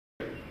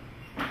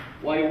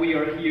why we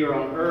are here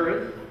on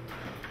earth,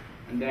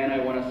 and then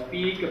I want to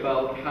speak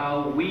about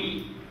how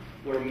we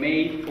were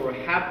made for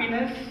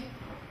happiness.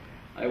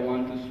 I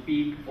want to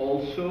speak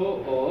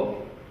also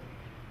of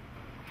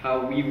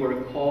how we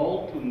were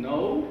called to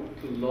know,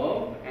 to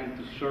love, and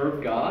to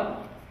serve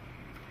God.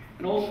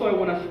 And also I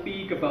want to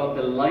speak about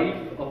the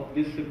life of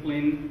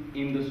discipline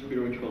in the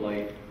spiritual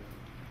life.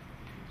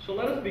 So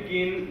let us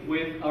begin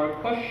with our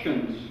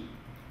questions.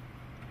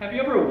 Have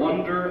you ever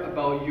wondered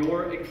about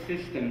your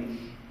existence?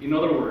 In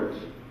other words,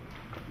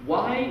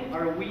 why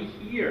are we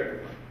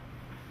here?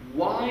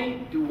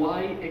 Why do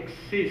I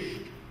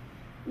exist?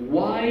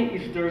 Why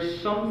is there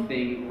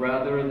something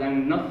rather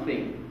than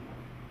nothing?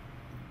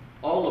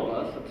 All of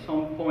us, at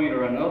some point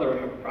or another,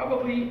 have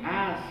probably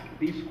asked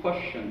these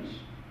questions.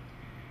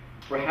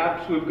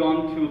 Perhaps we've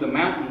gone to the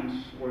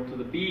mountains or to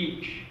the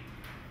beach,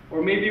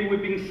 or maybe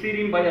we've been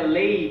sitting by a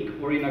lake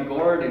or in a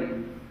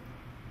garden.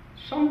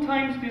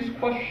 Sometimes these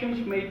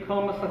questions may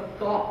come as a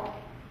thought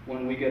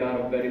when we get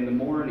out of bed in the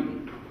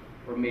morning,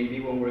 or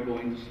maybe when we're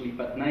going to sleep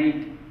at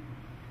night.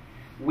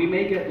 We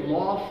may get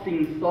lost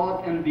in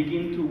thought and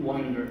begin to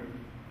wonder,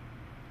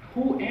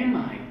 who am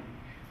I?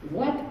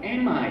 What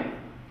am I?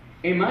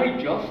 Am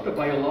I just a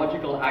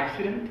biological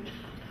accident?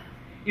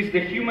 Is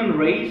the human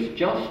race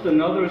just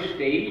another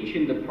stage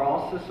in the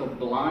process of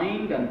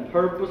blind and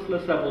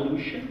purposeless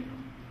evolution?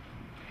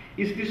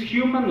 Is this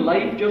human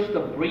life just a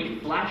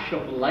brief flash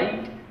of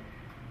light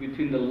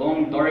between the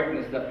long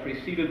darkness that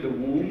preceded the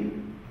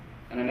womb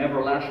and an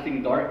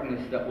everlasting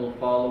darkness that will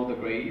follow the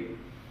grave?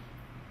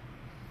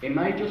 Am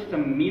I just a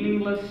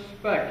meaningless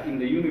speck in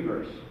the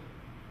universe?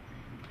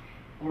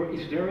 Or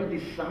is there a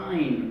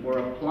design or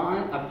a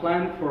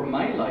plan for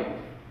my life?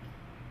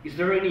 Is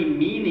there any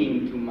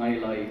meaning to my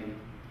life?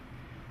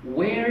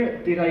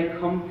 Where did I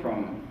come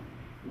from?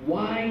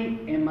 Why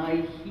am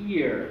I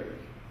here?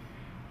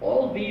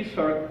 All these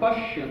are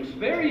questions,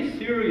 very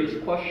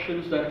serious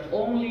questions that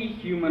only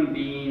human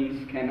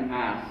beings can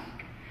ask.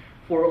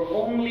 For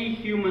only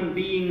human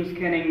beings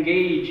can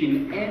engage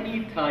in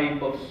any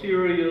type of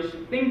serious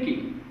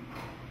thinking.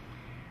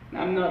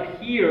 I'm not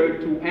here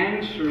to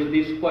answer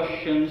these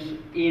questions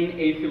in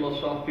a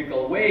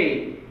philosophical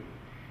way.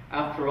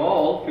 After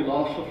all,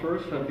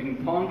 philosophers have been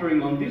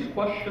pondering on these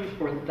questions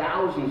for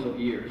thousands of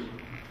years.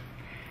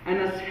 And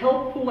as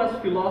helpful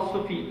as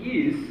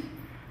philosophy is,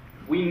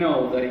 we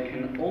know that it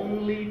can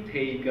only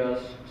take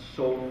us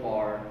so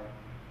far.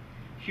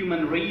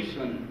 Human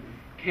reason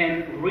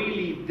can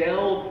really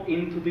delve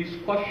into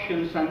these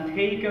questions and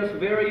take us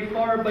very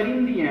far, but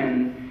in the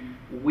end,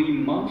 we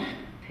must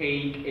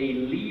take a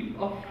leap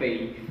of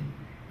faith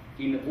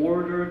in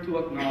order to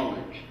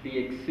acknowledge the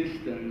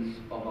existence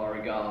of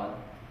our God.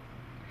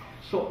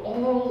 So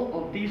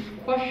all of these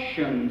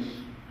questions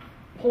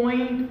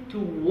point to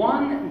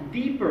one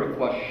deeper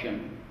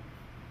question.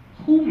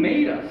 Who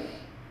made us?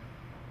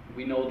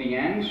 We know the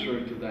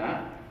answer to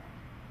that.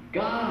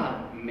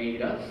 God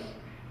made us.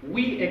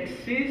 We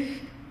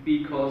exist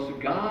because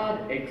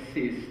God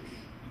exists.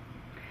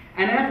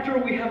 And after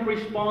we have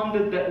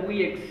responded that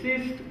we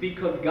exist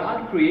because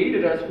God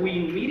created us, we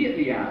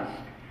immediately ask,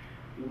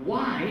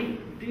 why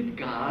did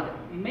God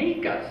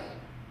make us?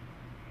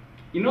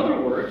 In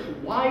other words,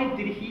 why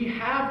did He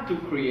have to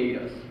create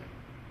us?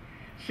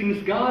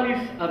 Since God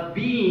is a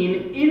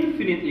being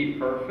infinitely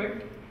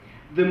perfect,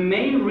 the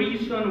main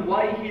reason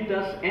why He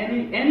does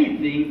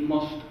anything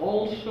must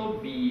also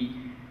be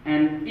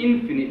an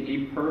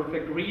infinitely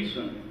perfect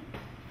reason.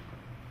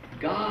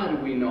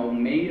 God, we know,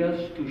 made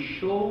us to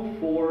show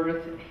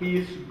forth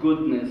His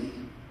goodness.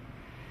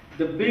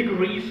 The big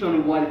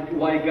reason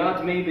why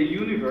God made the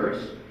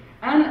universe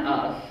and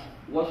us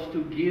was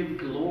to give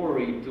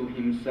glory to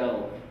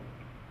Himself.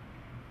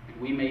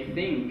 We may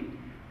think,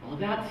 well,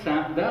 that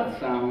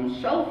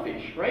sounds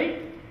selfish,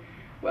 right?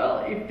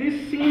 Well, if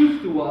this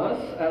seems to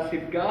us as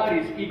if God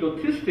is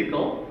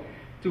egotistical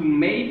to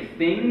make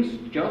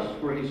things just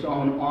for His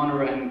own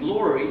honor and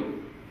glory,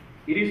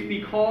 it is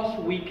because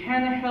we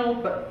can't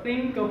help but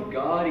think of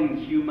God in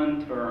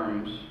human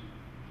terms.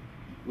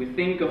 We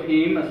think of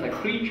Him as a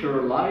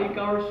creature like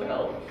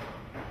ourselves.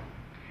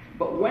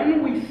 But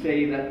when we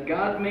say that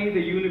God made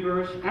the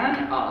universe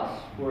and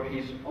us for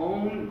His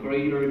own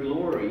greater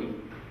glory,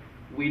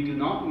 we do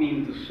not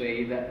mean to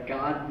say that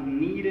God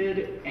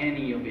needed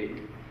any of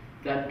it,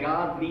 that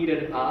God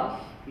needed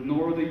us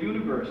nor the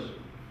universe.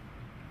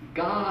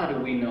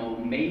 God, we know,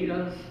 made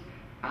us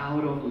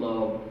out of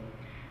love,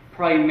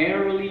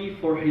 primarily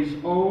for His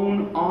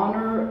own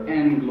honor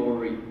and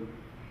glory.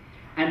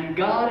 And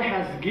God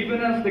has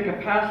given us the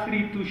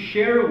capacity to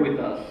share with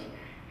us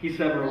His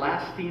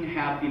everlasting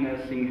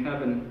happiness in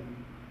heaven.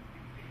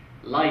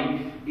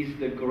 Life is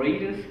the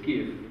greatest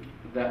gift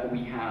that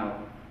we have.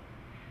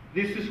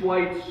 This is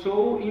why it's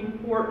so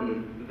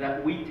important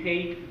that we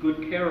take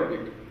good care of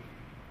it.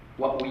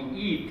 What we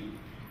eat,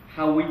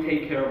 how we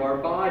take care of our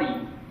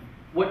body,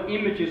 what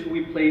images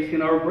we place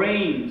in our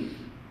brains,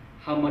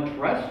 how much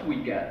rest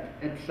we get,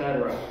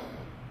 etc.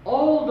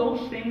 All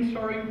those things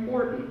are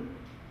important.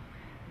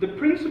 The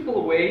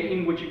principal way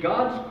in which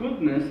God's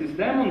goodness is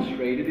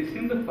demonstrated is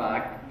in the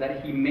fact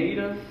that He made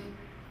us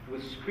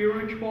with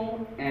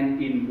spiritual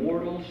and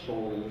immortal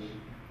souls,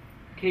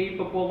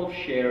 capable of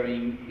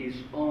sharing His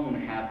own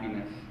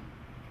happiness.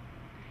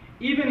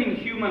 Even in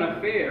human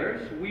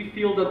affairs, we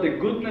feel that the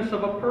goodness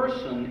of a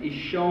person is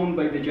shown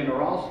by the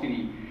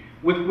generosity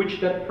with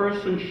which that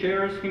person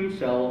shares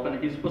himself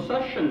and his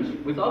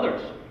possessions with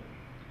others.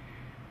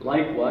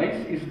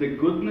 Likewise is the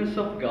goodness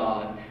of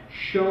God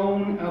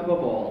shown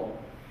above all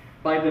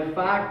by the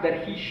fact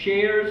that He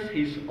shares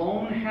His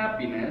own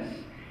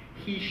happiness.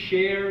 He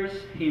shares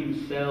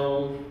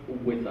Himself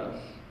with us.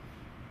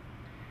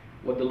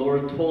 What the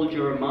Lord told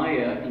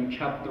Jeremiah in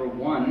chapter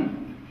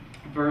 1,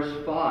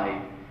 verse 5,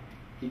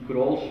 He could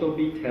also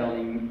be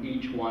telling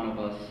each one of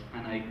us,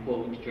 and I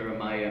quote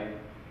Jeremiah,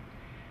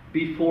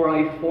 "Before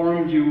I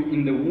formed you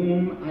in the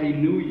womb, I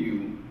knew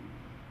you.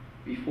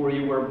 Before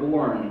you were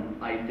born,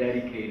 I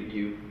dedicated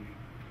you."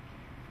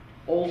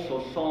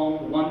 Also,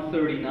 Psalm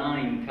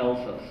 139 tells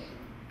us,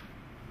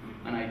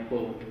 and I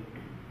quote,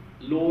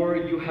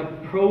 "Lord, you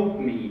have probed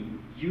me,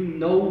 you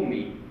know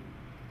me.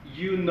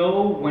 You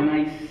know when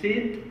I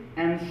sit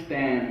and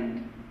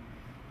stand.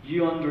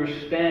 You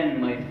understand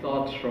my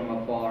thoughts from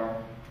afar.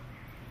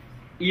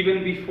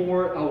 Even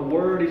before a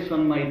word is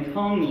on my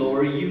tongue,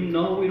 Lord, you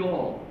know it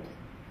all.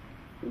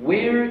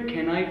 Where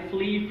can I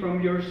flee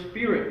from your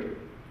spirit?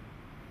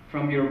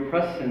 From your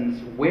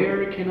presence,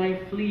 where can I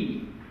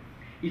flee?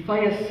 If I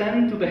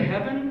ascend to the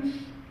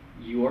heavens,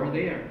 you are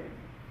there.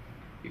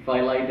 If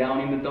I lie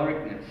down in the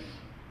darkness,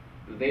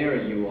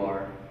 there you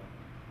are.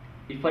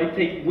 If I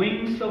take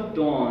wings of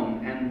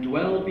dawn and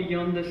dwell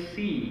beyond the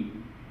sea,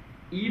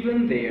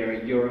 even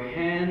there your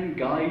hand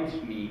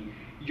guides me,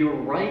 your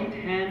right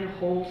hand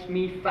holds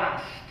me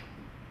fast.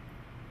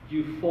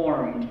 You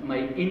formed my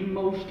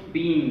inmost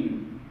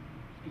being.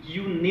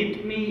 You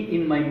knit me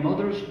in my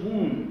mother's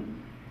womb.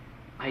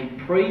 I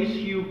praise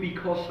you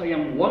because I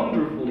am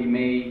wonderfully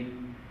made.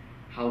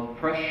 How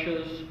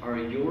precious are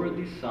your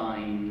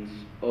designs,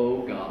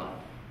 O God."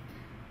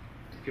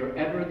 If you're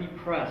ever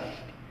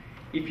depressed,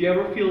 if you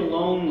ever feel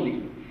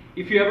lonely,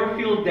 if you ever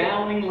feel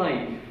down in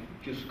life,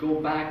 just go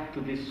back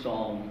to this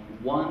Psalm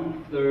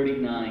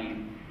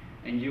 139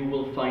 and you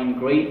will find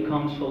great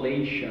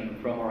consolation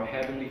from our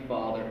Heavenly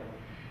Father,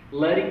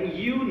 letting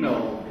you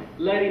know,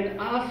 letting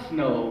us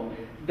know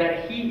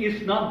that He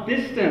is not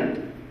distant,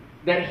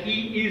 that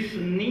He is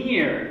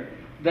near,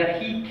 that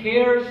He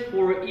cares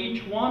for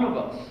each one of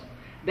us,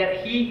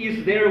 that He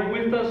is there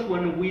with us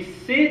when we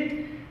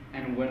sit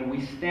and when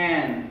we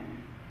stand,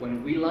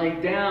 when we lie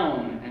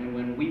down and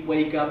when we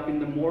wake up in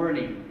the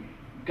morning.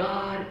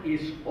 God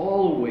is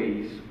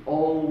always,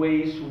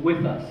 always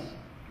with us.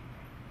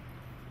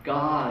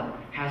 God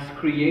has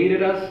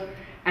created us,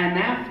 and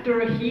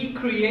after He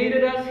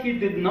created us, He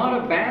did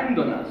not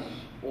abandon us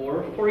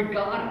or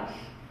forgot us.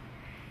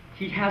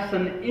 He has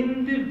an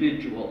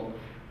individual,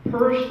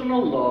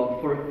 personal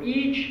love for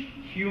each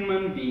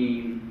human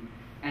being,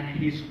 and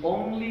His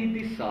only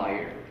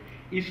desire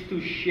is to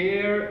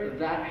share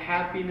that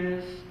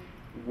happiness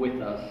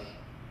with us.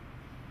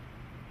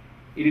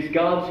 It is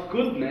God's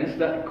goodness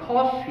that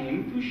caused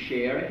Him to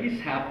share His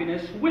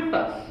happiness with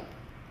us.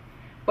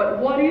 But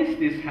what is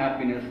this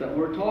happiness that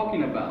we're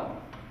talking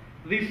about?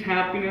 This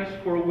happiness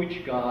for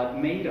which God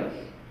made us?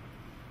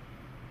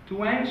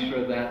 To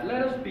answer that,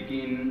 let us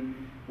begin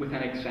with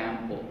an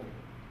example.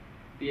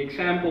 The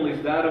example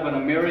is that of an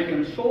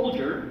American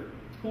soldier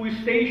who is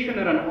stationed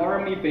at an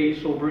army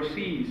base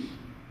overseas.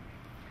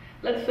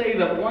 Let's say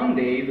that one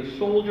day the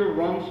soldier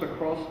runs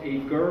across a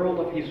girl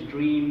of his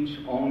dreams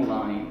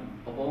online,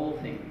 of all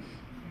things.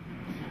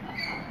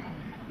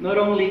 Not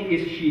only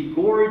is she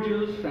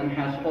gorgeous and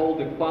has all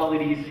the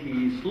qualities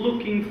he's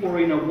looking for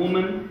in a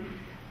woman,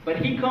 but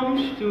he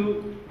comes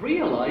to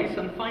realize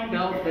and find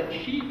out that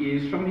she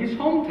is from his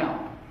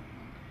hometown.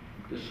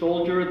 The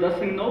soldier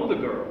doesn't know the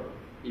girl.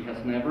 He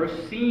has never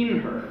seen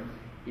her.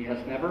 He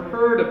has never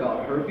heard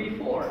about her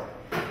before.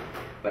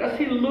 But as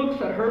he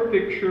looks at her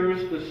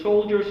pictures, the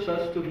soldier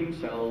says to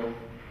himself,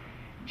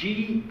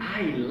 "Gee,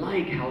 I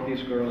like how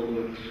this girl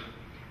looks.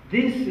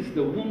 This is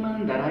the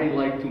woman that I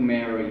like to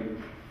marry."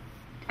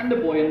 And the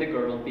boy and the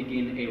girl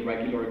begin a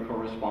regular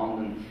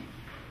correspondence.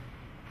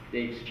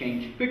 They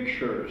exchange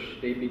pictures.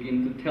 They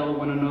begin to tell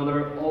one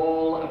another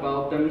all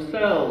about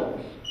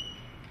themselves.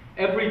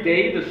 Every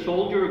day the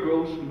soldier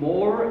grows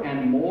more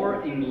and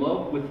more in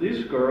love with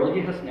this girl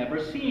he has never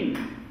seen.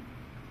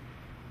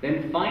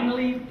 Then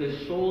finally the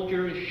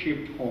soldier is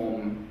shipped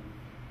home.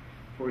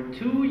 For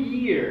 2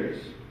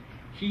 years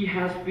he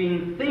has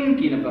been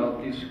thinking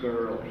about this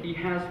girl. He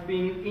has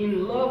been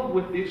in love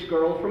with this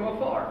girl from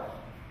afar.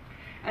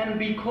 And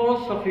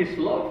because of his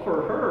love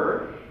for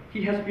her,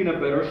 he has been a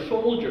better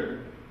soldier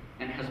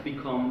and has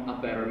become a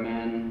better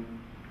man.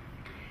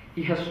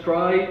 He has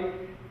tried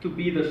to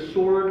be the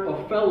sort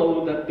of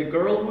fellow that the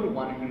girl would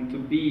want him to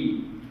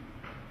be.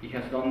 He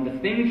has done the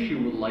things she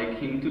would like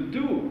him to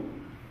do,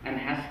 and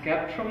has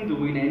kept from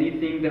doing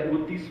anything that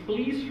would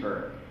displease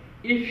her,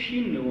 if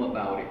she knew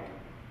about it.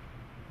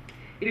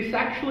 It is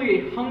actually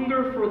a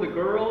hunger for the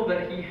girl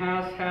that he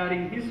has had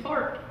in his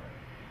heart.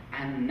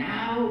 And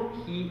now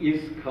he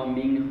is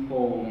coming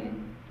home.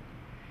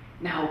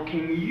 Now,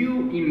 can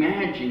you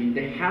imagine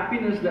the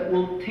happiness that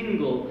will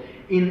tingle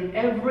in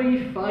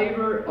every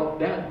fiber of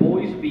that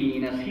boy's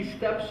being as he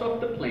steps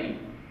off the plane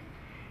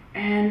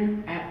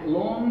and at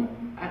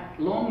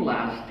long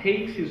last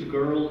takes his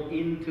girl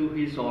into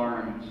his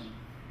arms?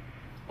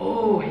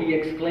 Oh, he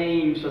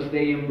exclaims as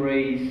they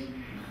embrace,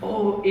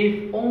 oh,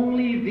 if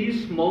only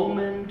this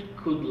moment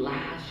could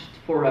last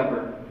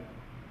forever.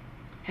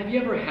 Have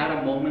you ever had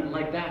a moment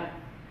like that?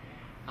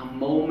 A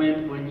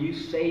moment when you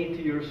say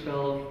to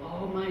yourself,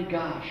 oh my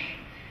gosh,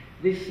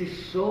 this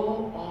is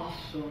so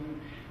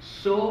awesome,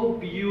 so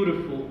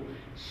beautiful,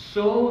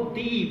 so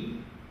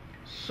deep,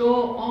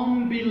 so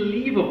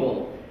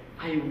unbelievable.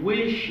 I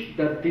wish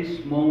that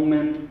this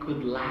moment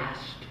could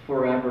last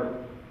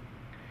forever.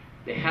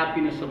 The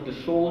happiness of the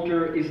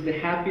soldier is the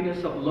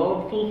happiness of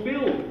love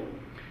fulfilled.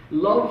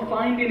 Love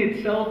finding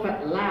itself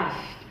at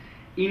last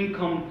in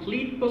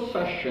complete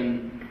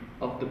possession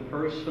of the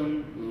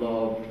person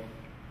loved.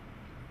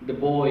 The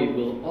boy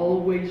will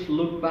always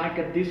look back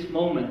at this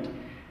moment,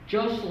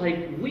 just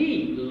like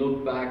we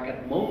look back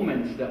at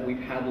moments that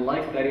we've had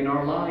like that in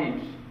our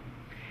lives.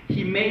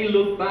 He may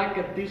look back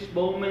at this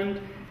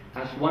moment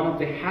as one of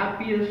the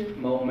happiest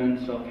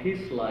moments of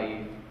his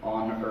life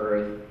on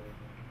earth.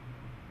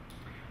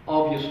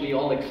 Obviously,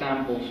 all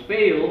examples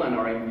fail and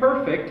are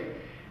imperfect,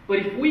 but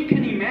if we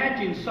can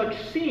imagine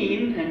such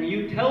scene, and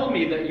you tell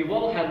me that you've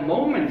all had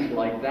moments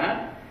like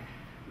that,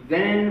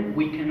 then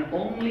we can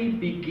only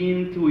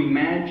begin to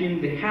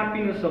imagine the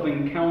happiness of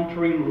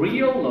encountering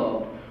real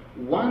love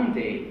one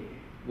day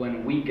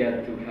when we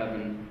get to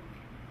heaven.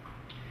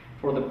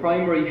 For the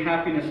primary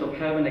happiness of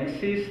heaven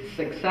exists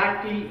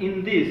exactly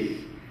in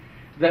this,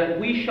 that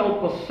we shall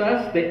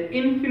possess the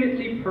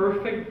infinitely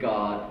perfect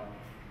God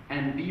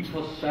and be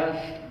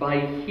possessed by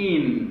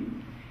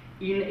Him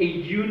in a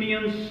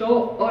union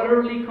so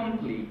utterly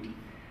complete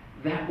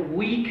that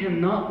we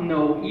cannot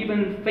know,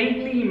 even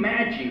faintly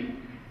imagine,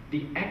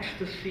 the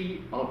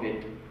ecstasy of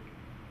it.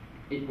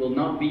 It will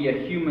not be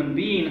a human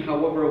being,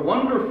 however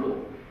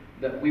wonderful,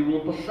 that we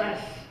will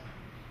possess.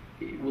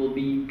 It will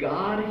be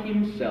God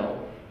Himself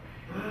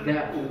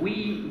that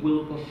we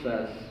will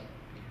possess,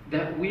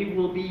 that we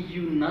will be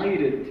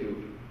united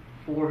to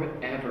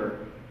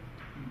forever.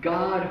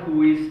 God,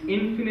 who is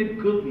infinite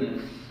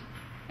goodness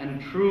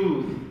and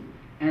truth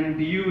and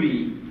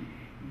beauty.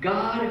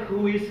 God,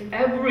 who is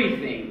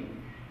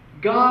everything.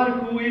 God,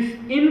 who is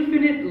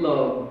infinite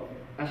love,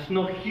 as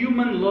no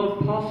human love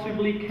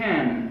possibly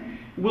can,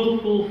 will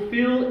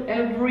fulfill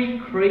every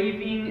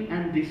craving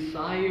and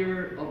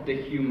desire of the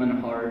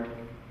human heart.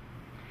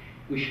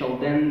 We shall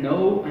then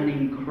know an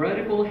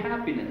incredible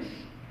happiness,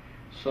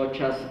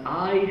 such as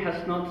eye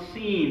has not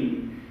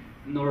seen,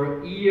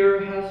 nor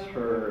ear has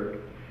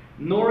heard,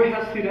 nor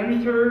has it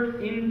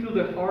entered into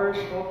the hearts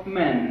of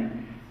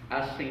men,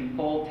 as St.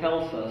 Paul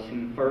tells us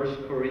in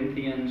 1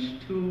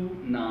 Corinthians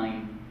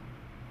 2:9.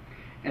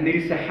 And it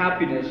is a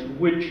happiness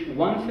which,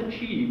 once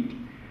achieved,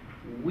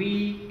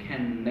 we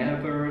can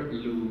never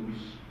lose.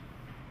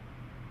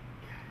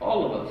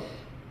 All of us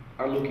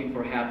are looking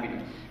for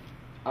happiness,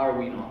 are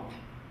we not?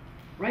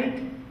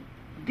 Right?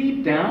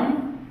 Deep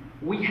down,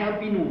 we have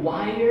been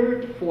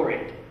wired for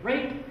it,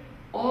 right?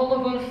 All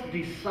of us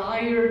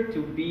desire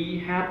to be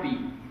happy.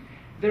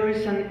 There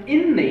is an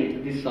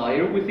innate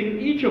desire within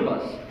each of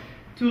us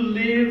to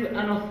live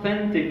an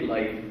authentic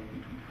life.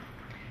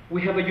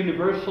 We have a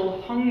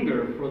universal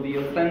hunger for the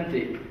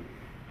authentic,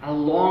 a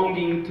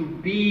longing to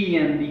be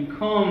and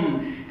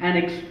become and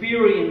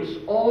experience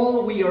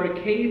all we are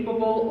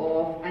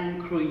capable of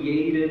and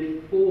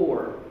created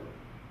for.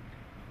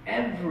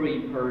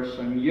 Every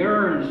person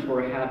yearns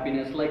for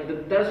happiness like the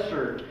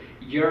desert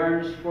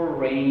yearns for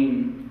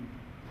rain.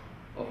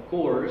 Of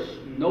course,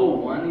 no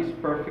one is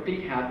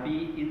perfectly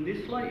happy in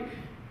this life.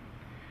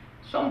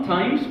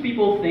 Sometimes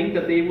people think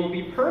that they will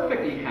be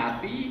perfectly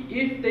happy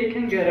if they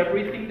can get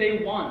everything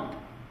they want.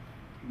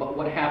 But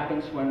what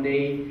happens when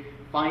they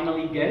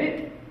finally get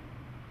it?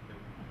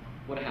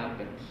 What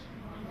happens?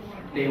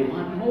 They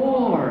want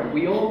more.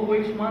 We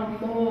always want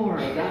more.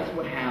 That's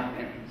what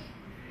happens.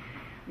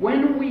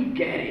 When we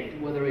get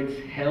it, whether it's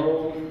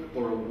health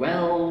or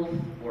wealth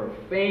or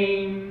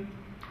fame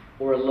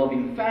or a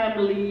loving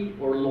family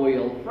or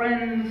loyal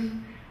friends,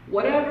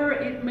 whatever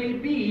it may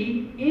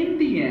be, in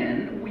the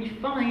end, we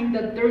find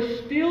that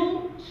there's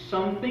still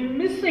something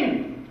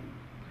missing.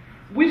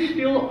 We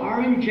still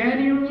aren't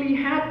genuinely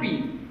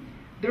happy.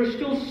 There's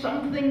still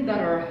something that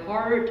our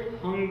heart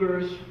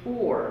hungers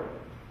for.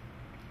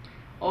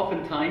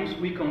 Oftentimes,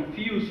 we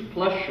confuse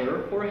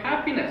pleasure for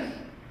happiness,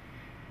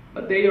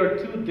 but they are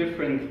two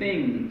different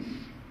things.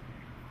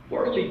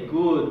 Worldly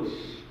goods,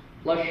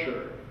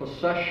 pleasure,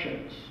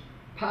 possessions,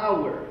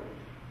 power,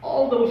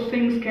 all those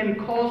things can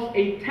cause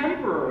a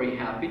temporary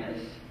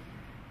happiness,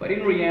 but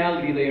in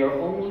reality they are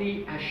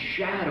only a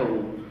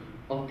shadow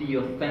of the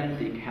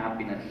authentic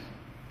happiness.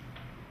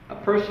 A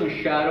person's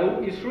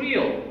shadow is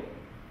real,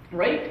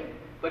 right?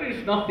 but it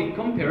is nothing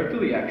compared to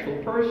the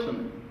actual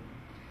person.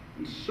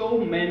 And so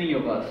many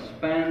of us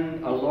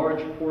spend a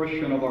large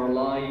portion of our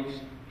lives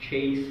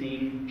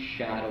chasing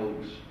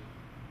shadows.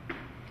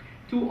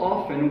 Too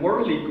often,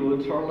 worldly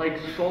goods are like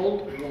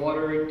salt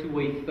water to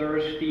a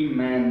thirsty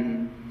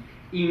man,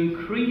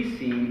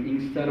 increasing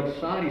instead of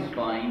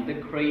satisfying the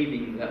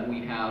craving that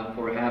we have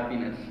for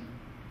happiness.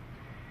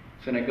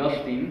 St.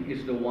 Augustine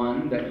is the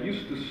one that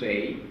used to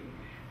say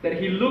that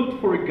he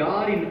looked for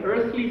God in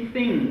earthly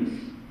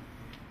things,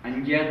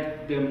 and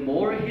yet the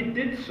more he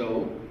did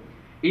so,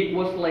 it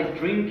was like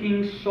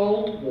drinking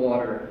salt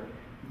water,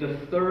 the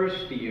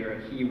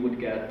thirstier he would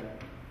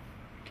get.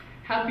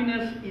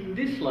 Happiness in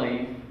this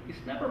life is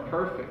never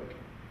perfect.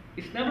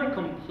 It's never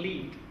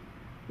complete.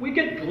 We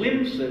get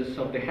glimpses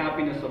of the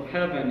happiness of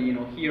heaven,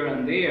 here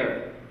and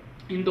there,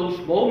 in those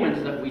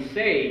moments that we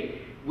say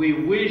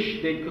we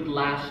wish they could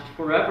last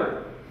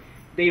forever.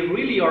 They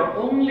really are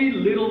only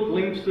little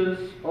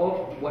glimpses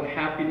of what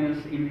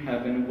happiness in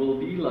heaven will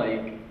be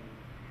like.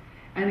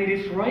 And it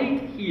is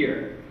right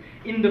here,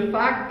 in the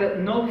fact that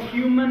no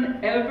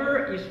human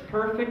ever is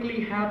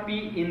perfectly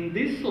happy in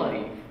this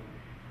life,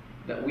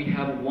 that we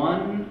have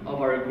one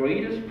of our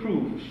greatest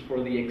proofs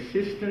for the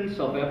existence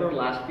of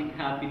everlasting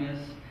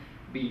happiness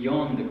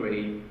beyond the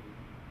grave.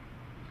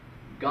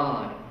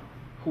 God,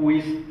 who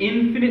is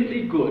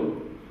infinitely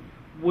good,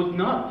 would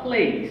not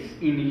place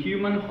in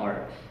human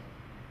hearts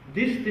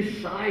this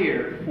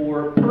desire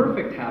for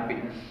perfect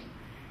happiness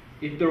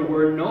if there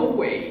were no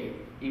way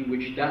in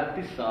which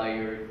that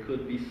desire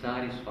could be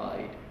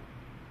satisfied.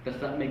 Does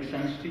that make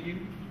sense to you?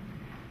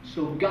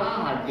 So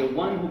God, the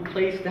one who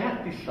placed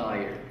that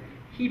desire,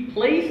 He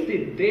placed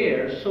it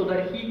there so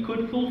that He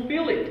could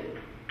fulfill it.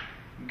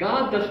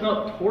 God does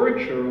not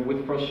torture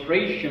with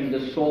frustration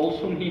the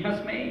souls whom He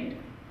has made.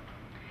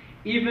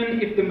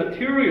 Even if the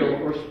material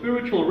or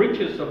spiritual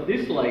riches of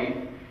this life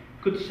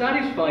could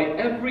satisfy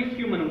every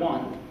human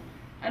want,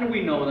 and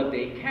we know that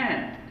they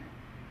can't,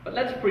 but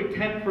let's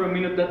pretend for a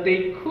minute that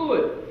they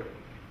could,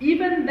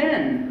 even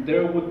then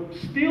there would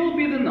still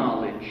be the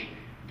knowledge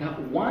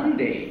that one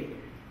day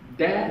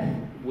death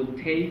would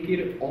take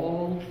it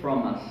all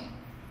from us,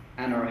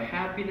 and our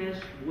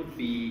happiness would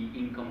be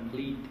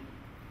incomplete.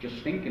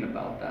 Just thinking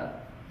about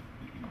that.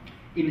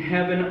 In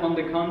heaven, on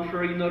the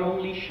contrary, not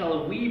only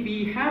shall we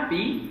be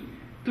happy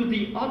to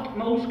the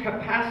utmost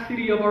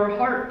capacity of our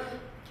hearts,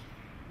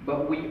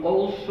 but we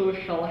also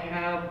shall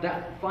have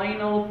that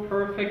final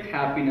perfect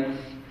happiness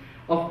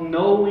of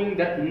knowing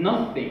that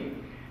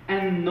nothing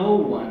and no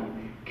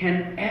one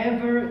can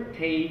ever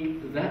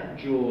take that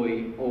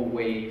joy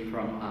away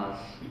from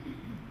us.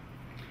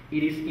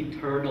 It is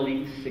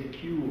eternally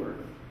secure.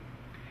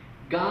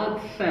 God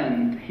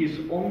sent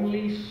His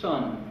only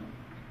Son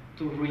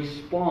to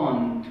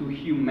respond to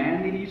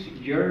humanity's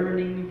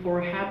yearning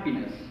for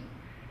happiness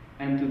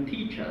and to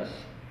teach us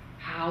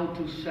how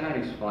to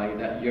satisfy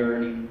that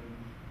yearning.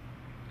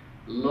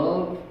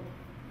 Love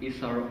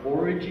is our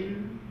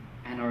origin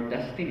and our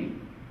destiny.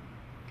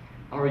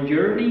 Our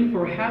yearning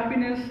for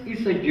happiness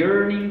is a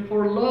yearning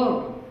for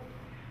love.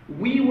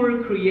 We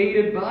were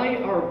created by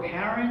our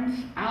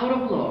parents out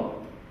of love.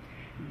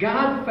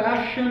 God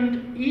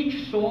fashioned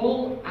each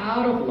soul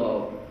out of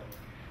love.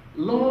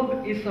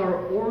 Love is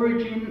our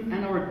origin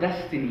and our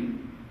destiny.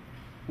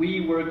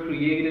 We were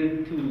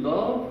created to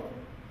love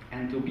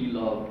and to be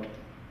loved.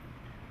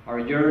 Our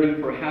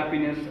yearning for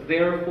happiness,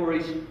 therefore,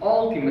 is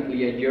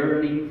ultimately a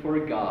yearning for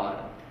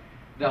God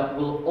that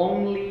will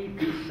only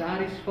be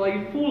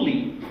satisfied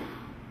fully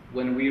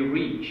when we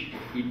reach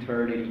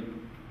eternity.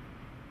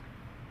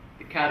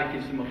 The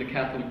Catechism of the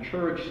Catholic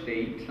Church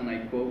states, and I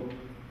quote,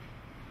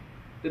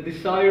 "The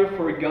desire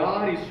for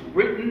God is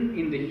written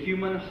in the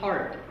human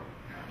heart,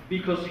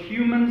 because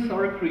humans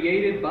are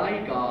created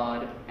by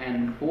God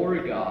and for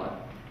God,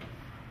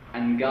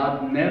 and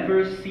God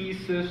never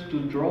ceases to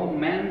draw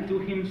man to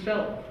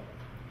Himself.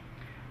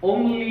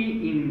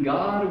 Only in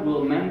God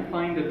will man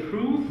find the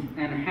truth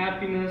and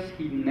happiness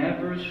he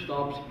never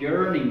stops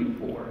yearning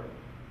for.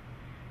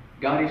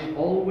 God is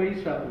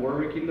always at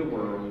work in the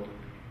world,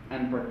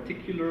 and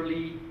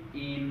particularly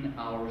in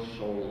our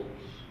souls."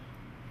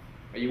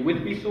 Are you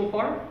with me so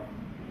far?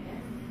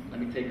 Let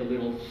me take a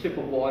little sip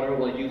of water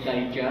while you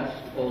digest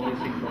all this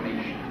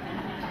information.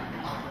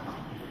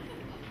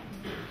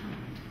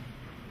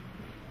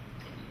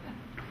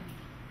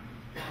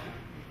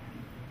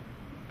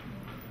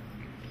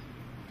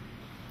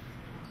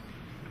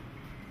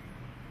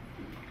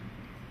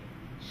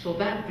 So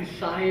that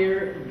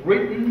desire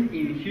written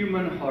in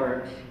human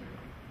hearts,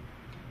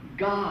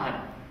 God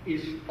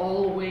is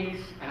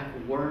always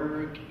at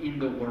work in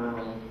the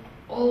world,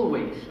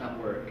 always at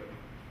work.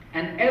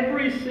 And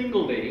every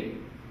single day,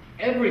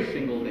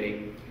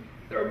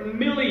 there are a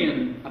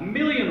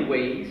million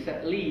ways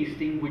at least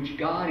in which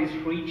God is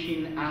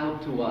reaching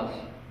out to us.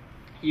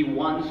 He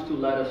wants to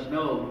let us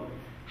know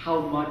how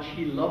much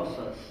He loves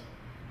us.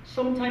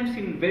 Sometimes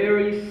in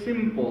very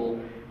simple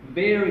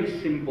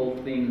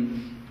things,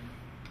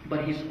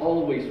 but He's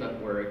always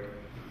at work.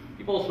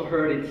 You've also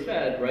heard it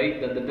said, right,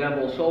 that the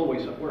devil's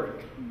always at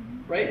work.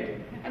 right?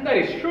 And that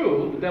is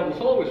true. The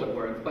devil's always at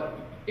work. But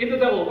if the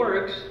devil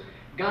works,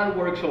 God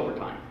works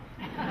overtime.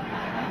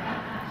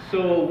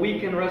 So we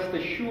can rest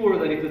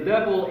assured that if the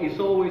devil is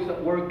always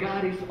at work,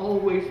 God is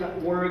always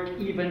at work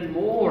even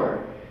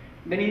more.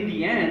 Then in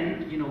the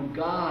end,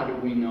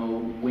 God, we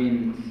know,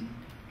 wins.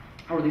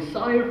 Our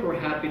desire for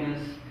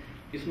happiness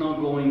is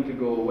not going to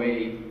go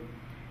away.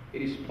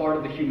 It is part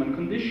of the human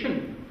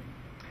condition.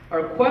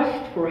 Our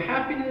quest for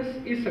happiness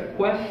is a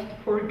quest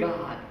for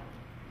God.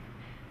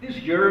 This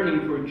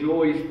yearning for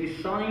joy is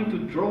designed to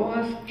draw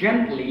us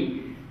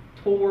gently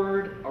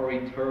toward our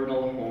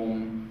eternal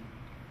home.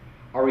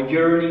 Our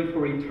yearning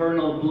for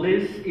eternal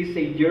bliss is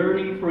a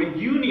yearning for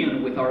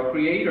union with our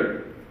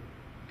Creator.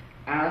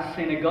 As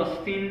St.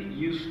 Augustine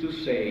used to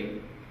say,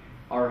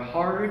 our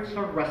hearts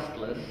are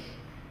restless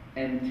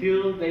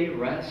until they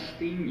rest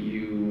in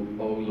you,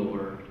 O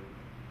Lord.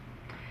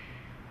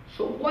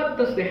 So what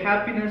does the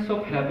happiness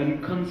of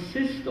heaven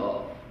consist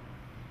of?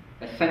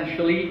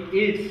 Essentially,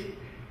 it's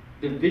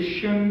the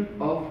vision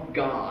of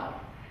God,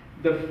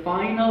 the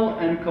final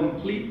and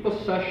complete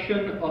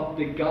possession of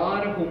the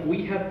God whom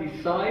we have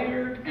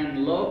desired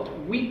and loved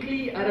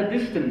weakly at a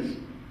distance.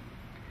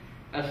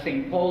 As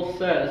St. Paul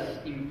says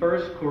in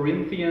 1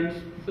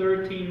 Corinthians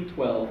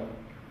 13:12,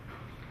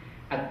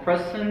 at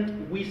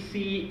present we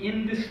see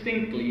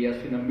indistinctly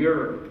as in a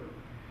mirror,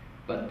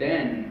 but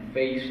then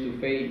face to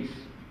face.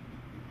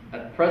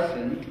 At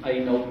present I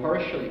know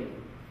partially.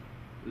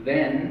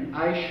 Then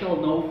I shall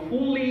know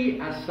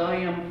fully as I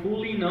am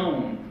fully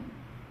known.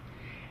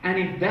 And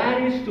if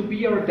that is to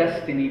be our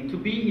destiny, to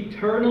be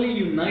eternally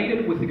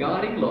united with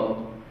God in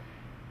love,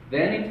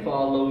 then it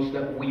follows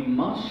that we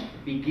must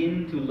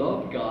begin to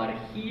love God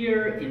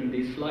here in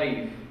this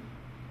life.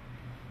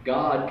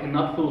 God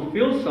cannot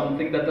fulfill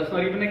something that does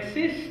not even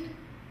exist.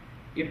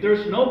 If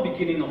there's no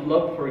beginning of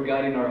love for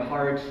God in our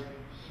hearts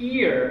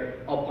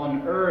here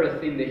upon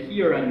earth, in the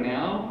here and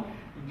now,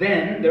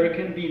 then there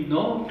can be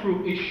no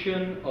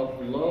fruition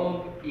of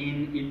love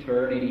in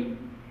eternity.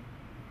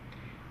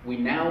 We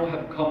now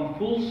have come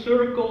full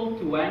circle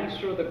to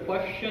answer the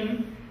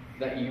question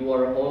that you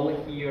are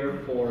all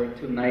here for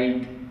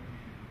tonight.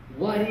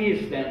 What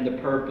is then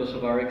the purpose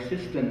of our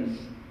existence?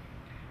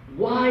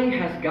 Why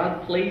has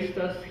God placed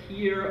us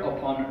here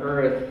upon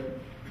earth?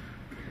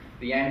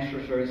 The answer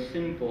is very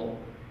simple.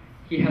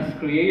 He has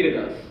created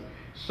us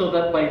so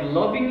that by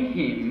loving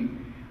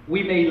Him,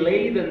 we may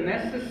lay the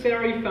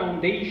necessary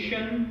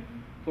foundation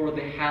for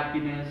the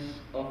happiness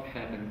of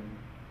heaven.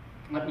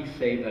 Let me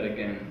say that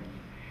again.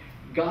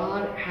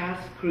 God has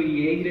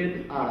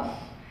created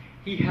us.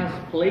 He has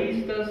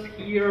placed us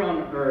here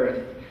on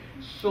earth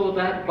so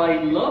that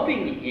by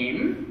loving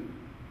Him,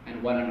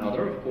 and one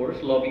another, of course,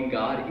 loving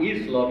God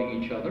is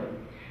loving each other,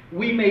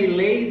 we may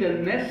lay the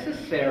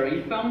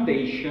necessary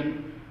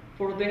foundation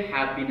for the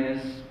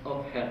happiness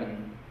of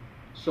heaven.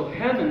 So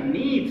heaven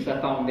needs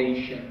a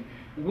foundation.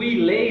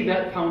 We lay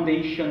that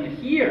foundation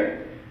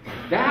here.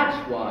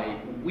 That's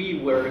why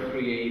we were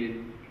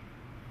created.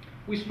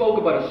 We spoke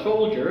about a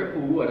soldier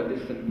who, at a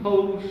distant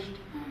post,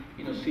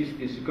 sees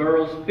this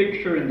girl's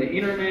picture in the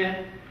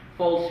internet,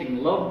 falls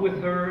in love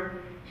with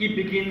her. He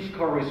begins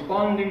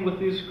corresponding with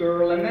this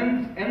girl and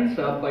then ends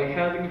up by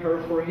having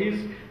her for his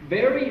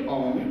very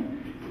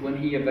own when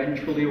he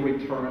eventually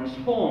returns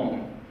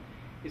home.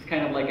 It's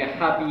kind of like a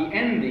happy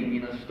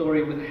ending, a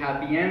story with a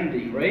happy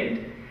ending,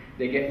 right?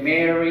 They get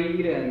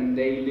married and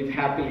they live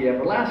happily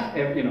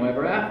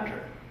ever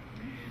after.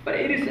 But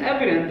it is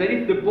evident that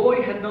if the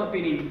boy had not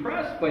been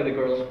impressed by the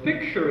girl's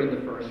picture in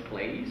the first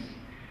place,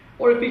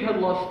 or if he had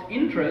lost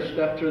interest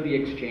after the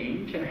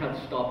exchange and had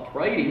stopped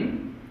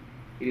writing,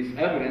 it is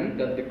evident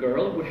that the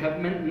girl would have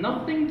meant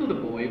nothing to the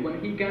boy when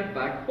he got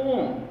back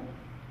home.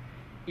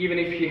 Even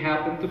if she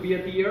happened to be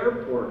at the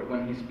airport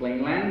when his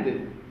plane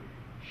landed,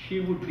 she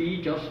would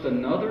be just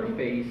another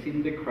face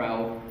in the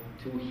crowd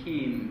to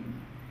him.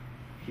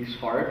 His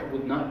heart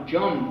would not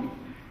jump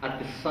at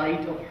the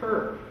sight of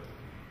her.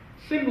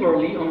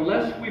 Similarly,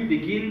 unless we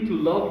begin to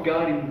love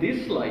God in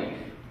this life,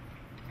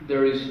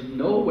 there is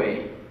no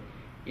way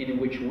in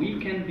which we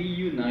can be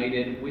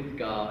united with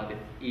God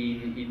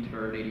in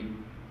eternity.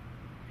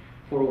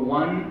 For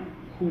one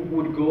who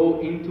would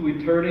go into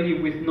eternity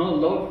with no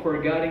love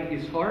for God in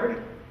his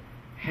heart,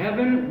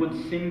 heaven would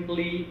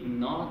simply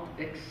not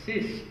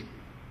exist.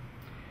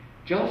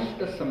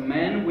 Just as a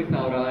man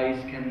without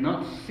eyes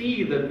cannot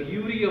see the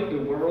beauty of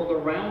the world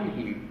around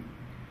him,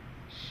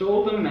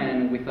 so the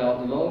man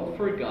without love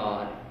for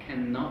God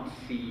cannot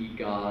see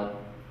God.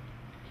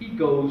 He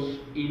goes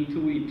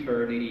into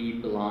eternity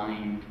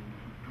blind.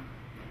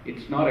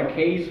 It's not a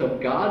case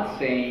of God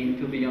saying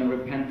to the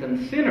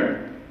unrepentant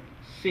sinner,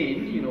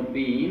 sin,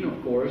 being,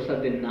 of course,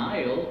 a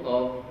denial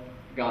of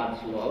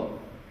God's love.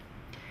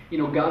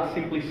 God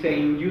simply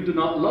saying, you do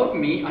not love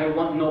me, I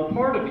want no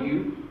part of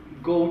you,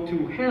 go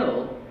to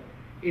hell.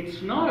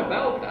 It's not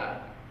about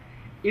that.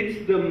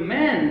 It's the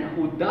man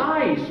who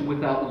dies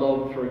without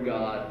love for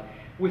God,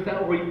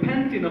 without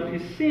repenting of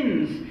his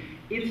sins.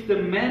 It's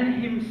the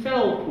man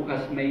himself who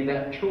has made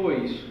that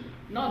choice,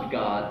 not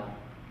God.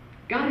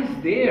 God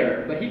is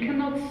there, but he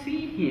cannot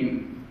see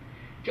him.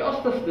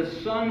 Just as the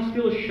sun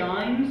still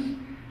shines,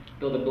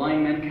 though the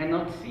blind man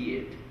cannot see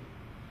it.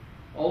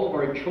 All of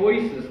our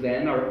choices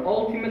then are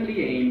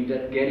ultimately aimed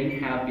at getting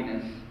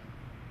happiness.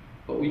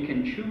 But we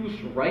can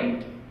choose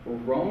right or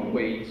wrong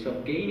ways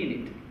of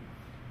gaining it.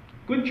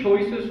 Good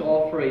choices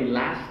offer a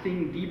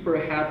lasting,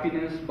 deeper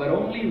happiness, but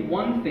only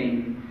one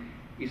thing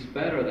is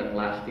better than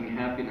lasting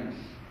happiness,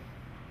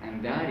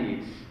 and that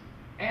is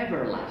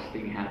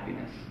everlasting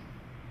happiness.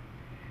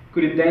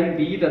 Could it then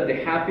be that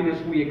the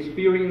happiness we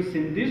experience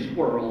in this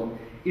world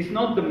is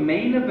not the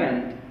main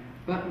event,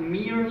 but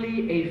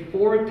merely a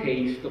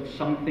foretaste of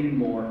something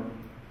more?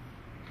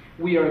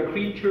 We are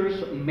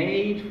creatures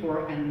made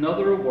for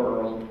another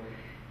world.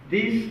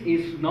 This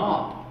is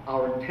not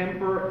our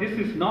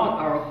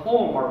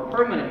home, our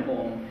permanent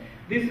home.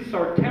 This is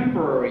our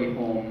temporary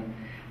home.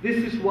 This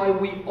is why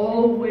we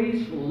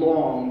always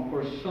long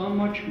for so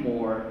much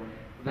more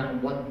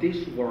than what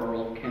this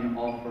world can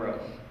offer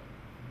us.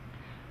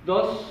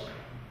 Thus,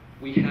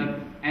 we have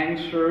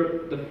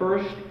answered the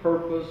first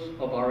purpose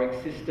of our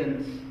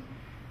existence.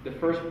 The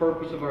first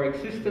purpose of our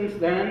existence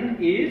then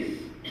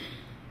is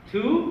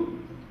to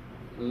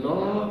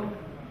love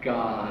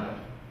God.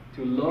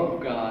 To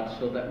love God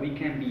so that we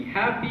can be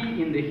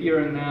happy in the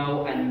here and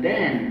now and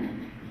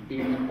then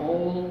in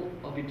all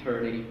of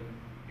eternity.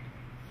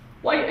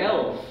 Why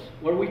else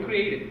were we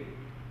created?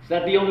 Is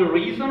that the only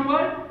reason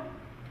why?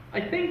 I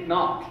think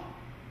not.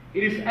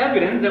 It is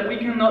evident that we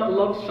cannot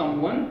love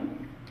someone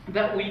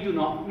that we do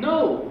not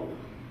know.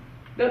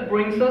 That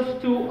brings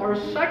us to our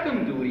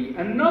second duty,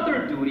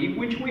 another duty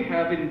which we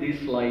have in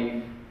this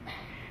life.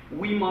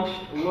 We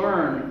must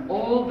learn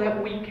all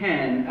that we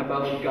can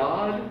about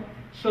God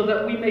so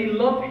that we may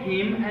love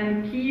him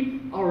and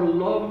keep our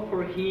love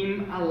for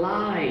him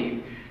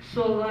alive,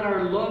 so that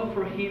our love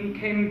for him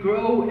can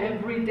grow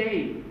every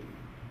day.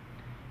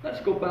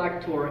 Let's go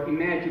back to our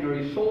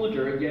imaginary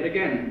soldier yet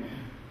again.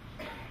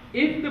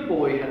 If the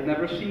boy had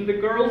never seen the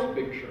girl's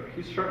picture,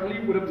 he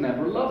certainly would have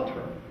never loved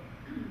her.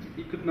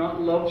 He could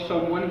not love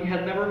someone he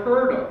had never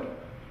heard of.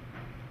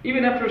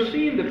 Even after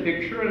seeing the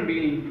picture and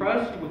being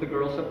impressed with the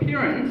girl's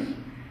appearance,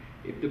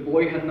 if the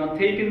boy had not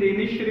taken the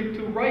initiative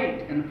to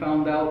write and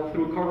found out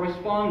through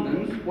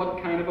correspondence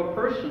what kind of a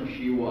person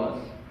she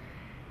was,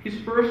 his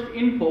first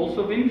impulse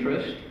of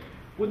interest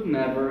would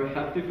never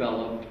have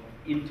developed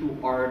into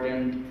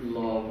ardent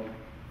love.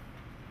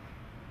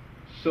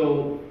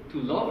 So,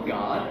 to love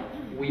God,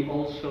 we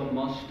also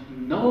must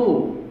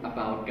know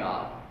about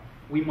God.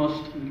 We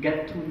must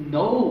get to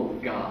know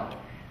God.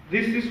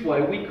 This is why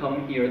we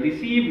come here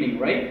this evening,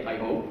 right? I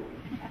hope.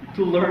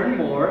 To learn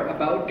more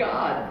about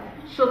God,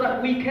 so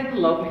that we can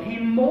love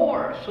him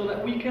more, so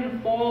that we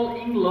can fall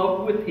in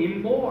love with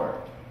him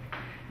more.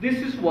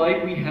 This is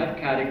why we have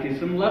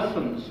catechism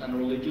lessons and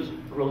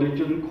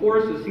religion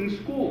courses in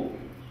school.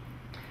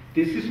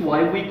 This is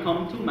why we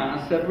come to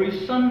Mass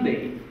every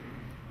Sunday.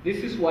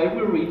 This is why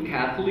we read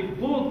Catholic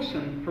books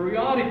and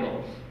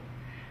periodicals.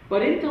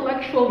 But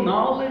intellectual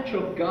knowledge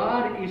of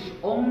God is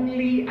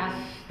only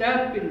a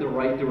step in the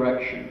right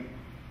direction.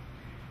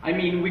 I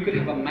mean, we could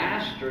have a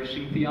master's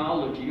in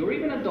theology or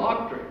even a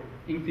doctorate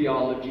in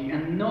theology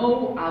and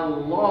know a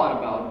lot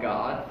about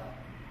God,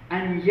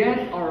 and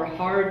yet our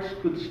hearts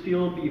could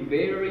still be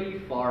very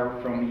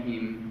far from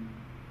him.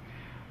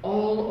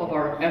 All of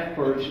our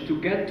efforts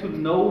to get to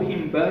know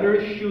him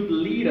better should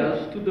lead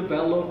us to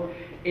develop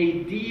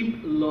a deep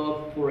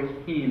love for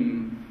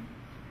him.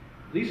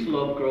 This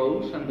love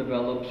grows and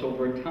develops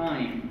over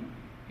time.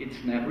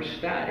 It's never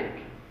static.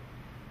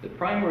 The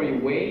primary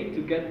way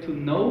to get to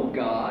know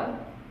God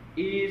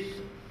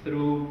is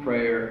through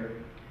prayer,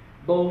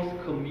 both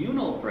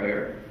communal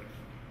prayer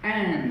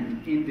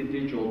and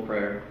individual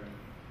prayer.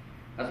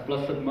 As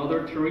Blessed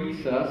Mother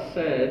Teresa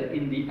said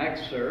in the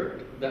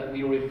excerpt that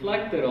we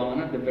reflected on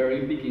at the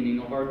very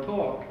beginning of our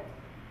talk,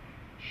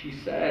 she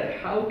said,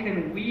 "How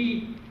can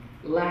we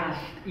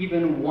last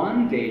even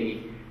one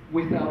day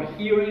without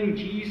hearing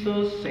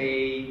Jesus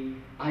say,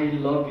 'I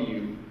love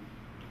you'?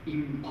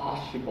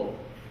 Impossible.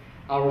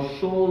 Our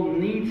soul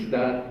needs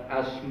that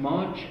as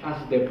much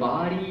as the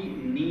body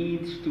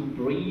needs to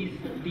breathe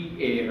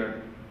the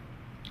air.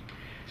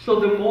 So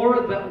the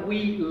more that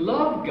we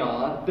love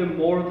God, the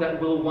more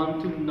that we'll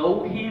want to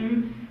know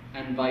him,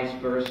 and vice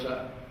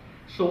versa.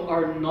 So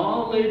our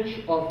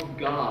knowledge of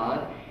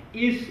God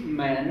is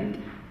meant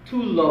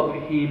to love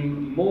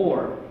him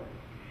more.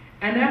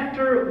 And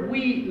after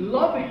we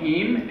love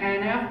him,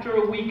 and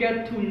after we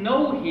get to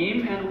know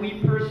him, and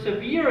we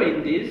persevere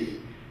in this,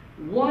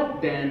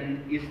 what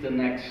then is the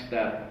next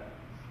step?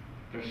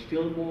 There's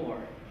still more.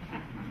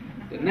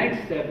 The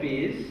next step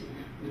is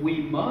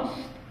we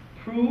must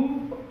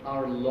prove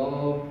our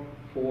love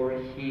for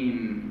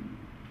him.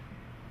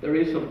 There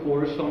is, of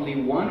course,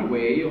 only one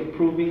way of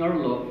proving our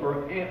love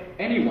for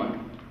anyone.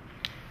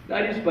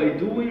 That is by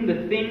doing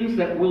the things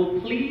that will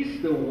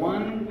please the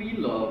one we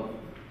love,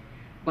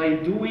 by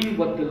doing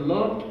what the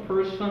loved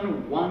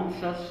person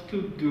wants us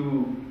to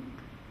do.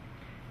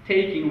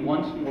 Taking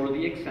once more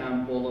the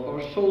example of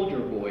our soldier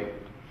boy.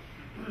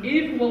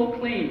 If while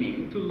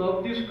claiming to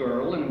love this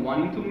girl and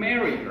wanting to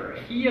marry her,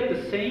 he at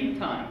the same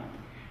time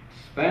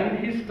spent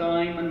his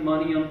time and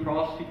money on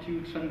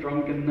prostitutes and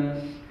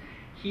drunkenness,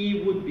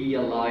 he would be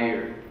a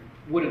liar,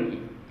 wouldn't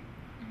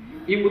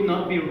he? It would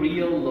not be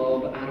real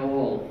love at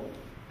all.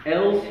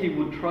 Else he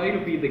would try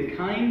to be the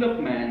kind of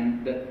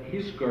man that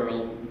his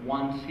girl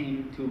wants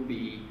him to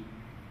be.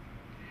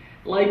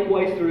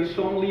 Likewise, there is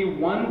only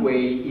one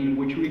way in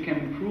which we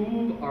can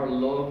prove our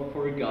love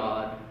for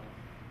God,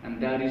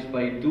 and that is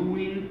by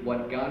doing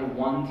what God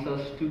wants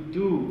us to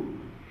do,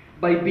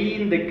 by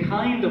being the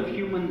kind of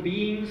human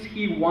beings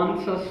He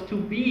wants us to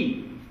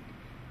be.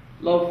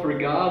 Love for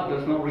God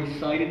does not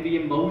reside in the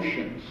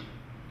emotions.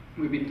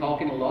 We've been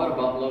talking a lot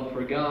about love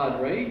for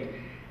God, right?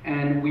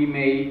 And we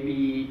may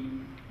be,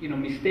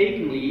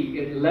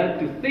 mistakenly led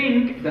to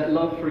think that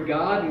love for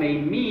God may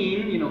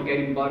mean,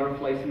 getting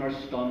butterflies in our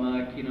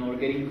stomach, or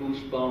getting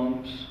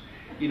goosebumps,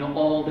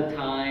 all the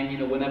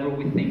time, whenever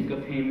we think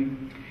of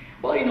Him.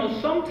 Well,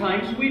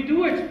 sometimes we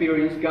do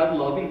experience God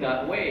love in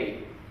that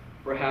way.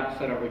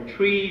 Perhaps at a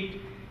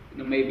retreat,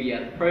 maybe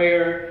at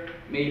prayer,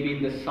 maybe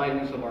in the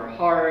silence of our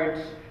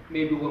hearts,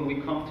 maybe when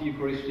we come to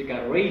Eucharistic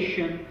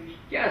adoration.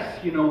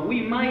 Yes,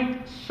 we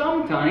might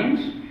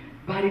sometimes,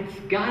 but it's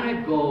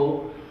gotta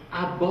go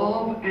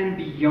above and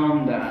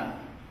beyond that.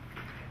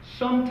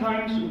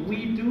 Sometimes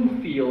we do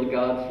feel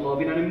God's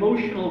love in an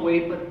emotional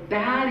way, but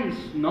that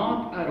is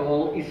not at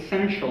all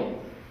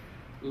essential.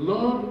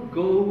 Love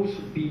goes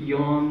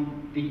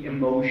beyond the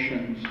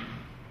emotions.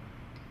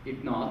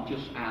 If not,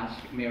 just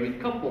ask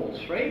married couples,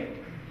 right?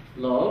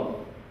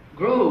 Love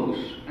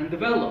grows and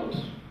develops.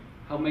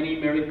 How many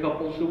married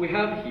couples do we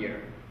have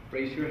here?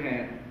 Raise your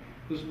hand.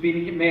 Who's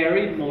been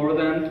married more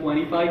than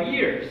 25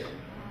 years?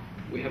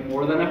 We have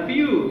more than a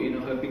few,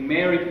 have been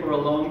married for a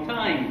long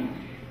time.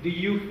 Do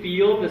you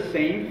feel the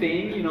same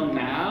thing,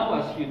 now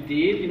as you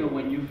did,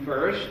 when you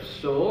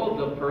first saw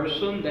the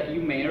person that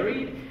you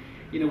married?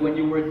 When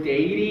you were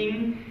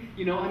dating,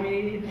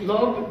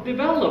 love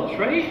develops,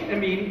 right?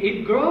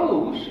 It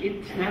grows.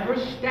 It's never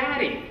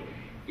static.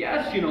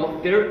 Yes,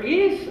 there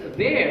is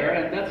there,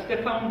 and that's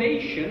the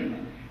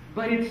foundation,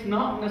 but it's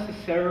not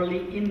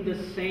necessarily in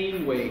the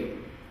same way.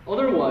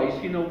 Otherwise,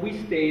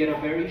 we stay at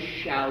a very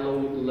shallow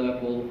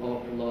level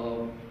of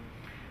love.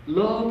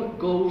 Love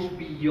goes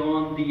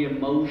beyond the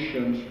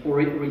emotions, for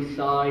it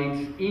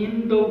resides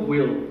in the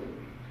will.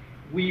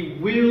 We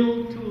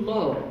will to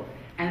love.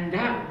 And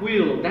that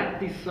will, that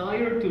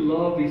desire to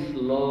love, is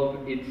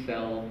love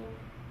itself.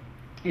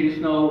 It is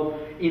not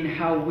in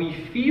how we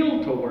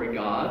feel toward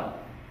God,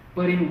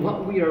 but in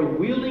what we are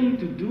willing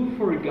to do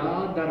for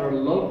God that our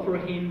love for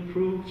Him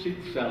proves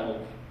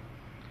itself.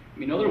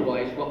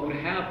 Otherwise, what would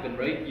happen,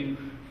 right? You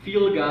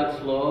feel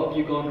God's love,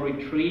 you go on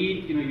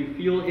retreat, you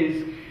feel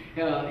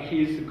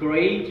His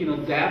great,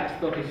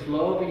 depth of His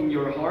love in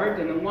your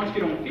heart, and then once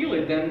you don't feel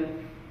it,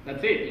 then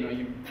that's it.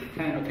 You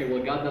pretend, okay,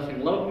 well, God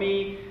doesn't love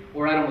me,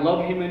 or I don't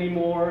love Him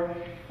anymore.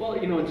 Well,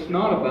 it's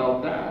not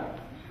about that.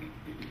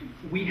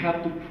 We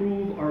have to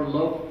prove our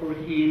love for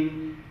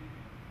Him,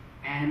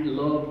 and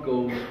love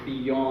goes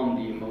beyond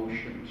the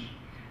emotions.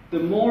 The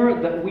more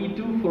that we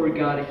do for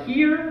God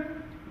here,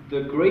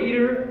 the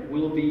greater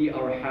will be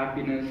our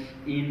happiness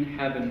in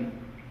heaven.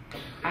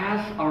 As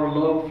our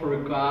love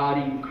for God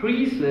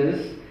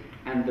increases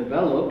and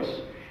develops,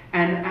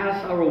 and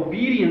as our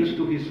obedience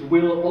to His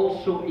will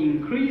also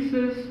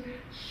increases,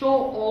 so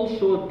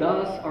also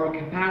does our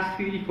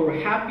capacity for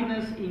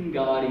happiness in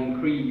God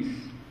increase.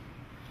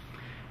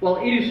 While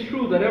it is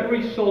true that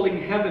every soul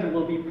in heaven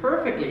will be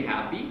perfectly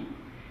happy,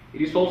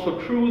 it is also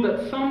true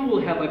that some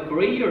will have a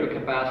greater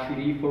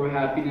capacity for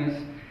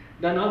happiness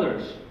than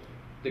others.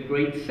 The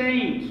great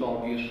saints,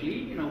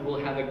 obviously, will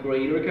have a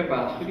greater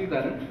capacity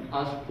than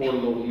us poor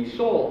lowly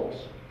souls.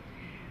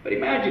 But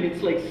imagine,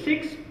 it's like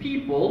 6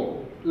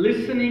 people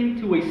listening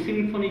to a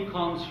symphony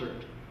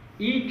concert,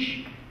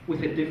 each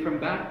with a different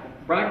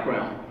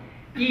background,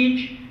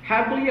 each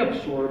happily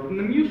absorbed in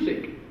the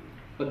music.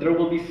 But there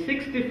will be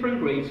 6 different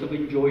grades of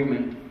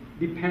enjoyment,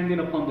 depending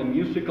upon the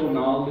musical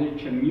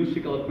knowledge and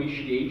musical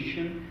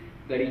appreciation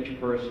that each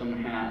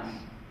person has.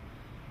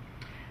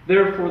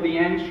 Therefore, the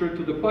answer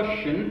to the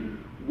question,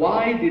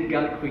 why did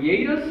God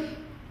create us?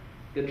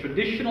 The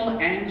traditional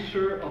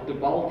answer of the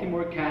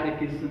Baltimore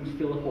Catechism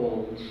still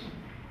holds.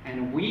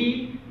 And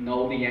we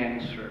know the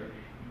answer.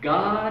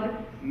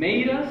 God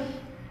made us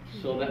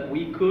so that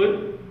we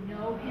could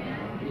know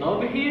Him,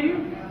 love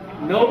Him,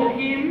 know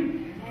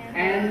Him,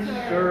 and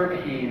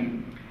serve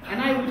Him.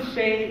 And I would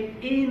say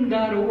in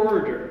that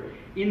order,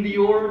 in the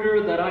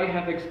order that I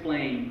have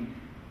explained.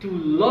 To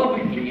love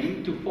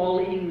Him, to fall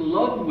in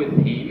love with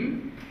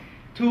Him,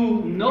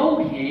 to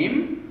know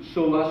Him.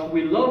 So as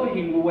we love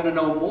Him, we want to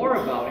know more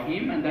about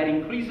Him, and that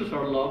increases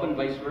our love and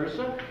vice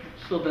versa,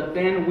 so that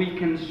then we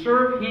can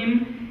serve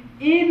Him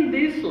in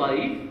this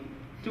life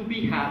to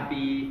be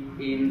happy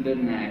in the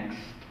next.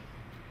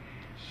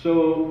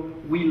 So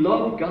we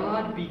love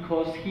God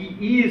because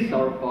He is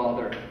our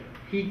Father.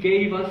 He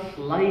gave us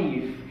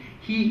life.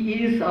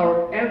 He is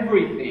our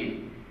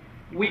everything.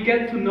 We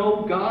get to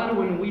know God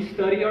when we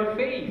study our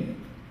faith,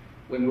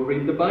 when we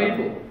read the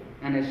Bible,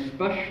 and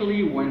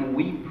especially when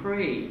we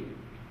pray.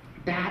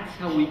 That's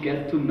how we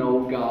get to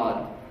know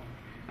God.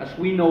 As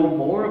we know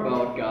more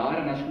about God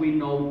and as we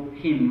know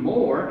Him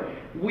more,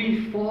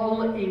 we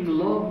fall in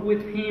love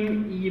with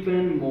Him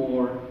even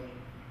more.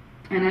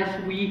 And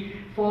as we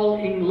fall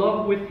in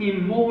love with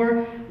Him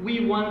more,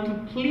 we want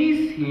to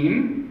please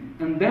Him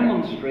and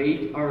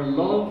demonstrate our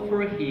love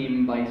for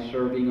Him by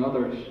serving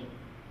others.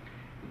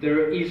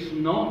 There is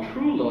no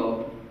true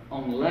love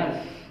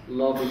unless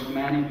love is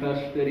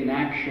manifested in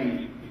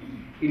action.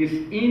 It is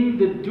in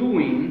the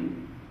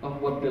doing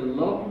of what the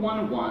loved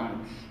one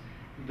wants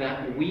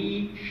that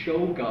we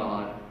show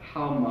God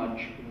how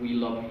much we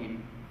love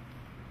Him.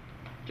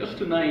 Just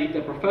tonight,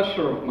 a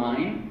professor of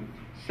mine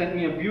sent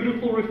me a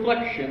beautiful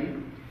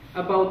reflection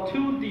about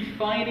two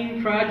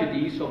defining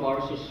tragedies of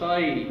our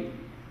society.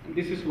 And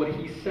this is what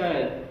he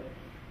said.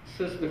 He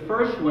says the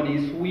first one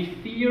is, we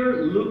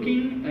fear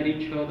looking at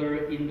each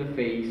other in the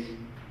face.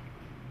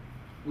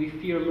 We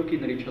fear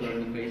looking at each other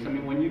in the face. I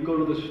mean, when you go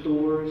to the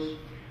stores,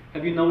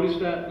 have you noticed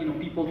that,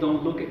 people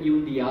don't look at you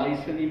in the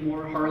eyes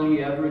anymore?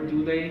 Hardly ever,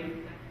 do they?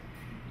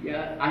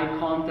 Yeah, eye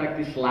contact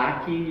is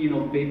lacking,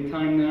 big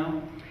time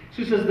now.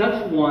 So he says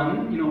that's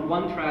one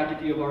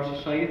tragedy of our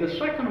society. The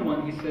second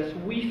one, he says,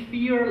 we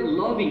fear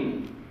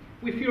loving.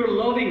 We fear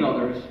loving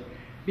others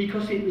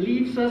because it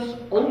leaves us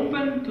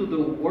open to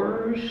the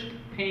worst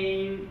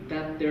pain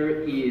that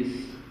there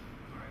is.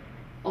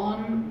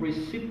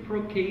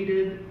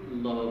 Unreciprocated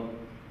love.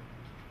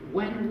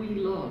 When we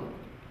love,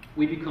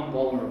 we become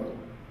vulnerable.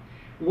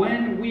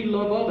 When we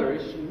love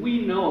others,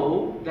 we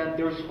know that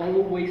there's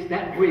always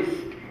that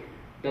risk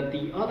that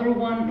the other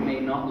one may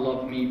not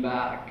love me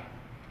back.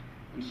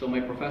 And so my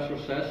professor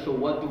says, so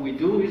what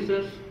do? He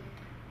says,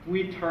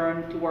 we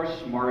turn to our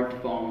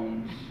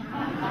smartphones.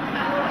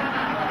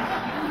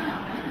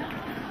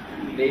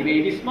 They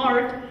may be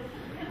smart,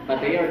 but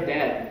they are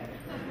dead.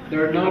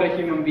 They're not a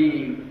human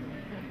being.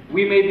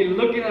 We may be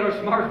looking at our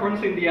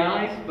smartphones in the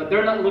eyes, but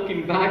they're not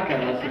looking back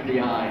at us in the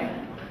eye.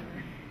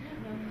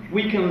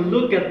 We can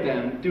look at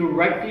them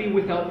directly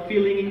without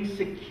feeling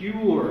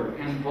insecure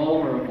and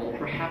vulnerable.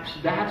 Perhaps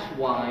that's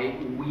why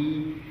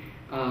we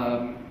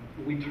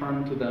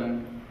turn to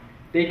them.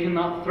 They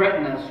cannot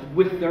threaten us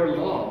with their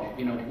love.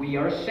 We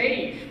are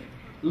safe.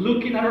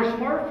 Looking at our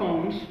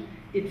smartphones,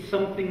 it's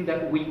something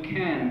that we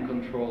can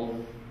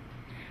control.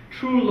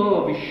 True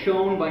love is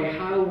shown by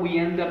how we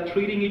end up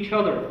treating each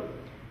other,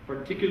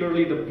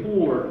 particularly the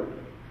poor,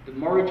 the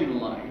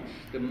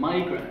marginalized, the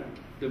migrant,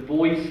 the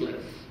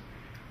voiceless.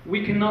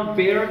 We cannot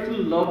bear to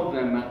love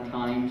them at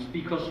times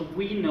because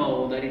we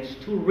know that it's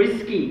too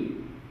risky.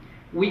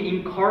 We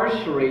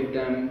incarcerate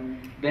them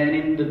then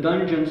in the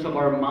dungeons of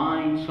our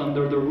minds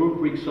under the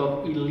rubrics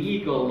of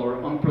illegal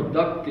or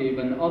unproductive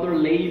and other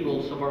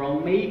labels of our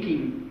own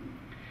making.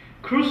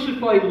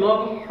 Crucified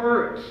love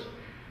hurts,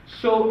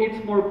 so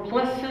it's more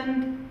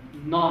pleasant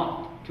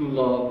not to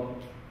love.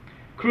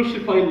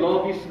 Crucified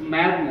love is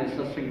madness,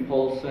 as St.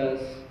 Paul says,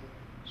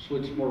 so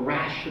it's more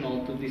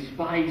rational to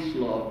despise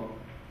love.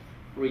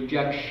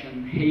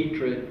 Rejection,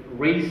 hatred,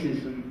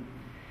 racism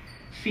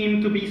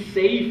seem to be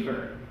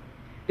safer.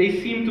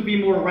 They seem to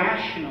be more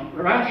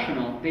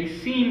rational. They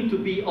seem to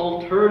be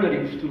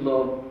alternatives to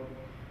love.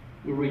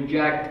 We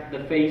reject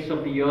the face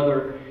of the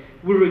other.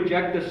 We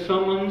reject the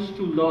summons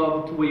to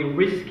love, to a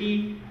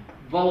risky,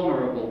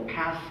 vulnerable,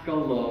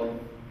 paschal love.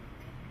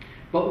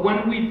 But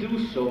when we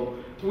do so,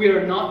 we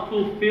are not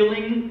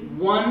fulfilling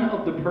one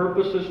of the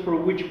purposes for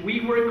which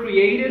we were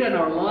created, and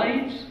our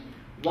lives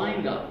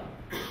wind up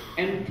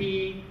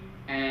empty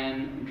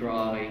and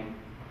dry.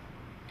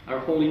 Our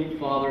Holy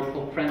Father,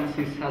 Pope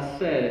Francis, has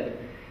said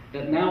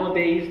that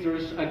nowadays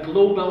there's a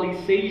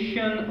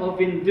globalization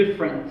of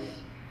indifference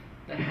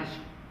that has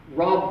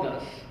robbed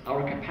us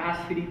our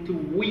capacity to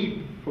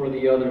weep for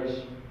the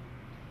others.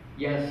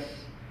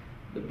 Yes,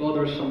 the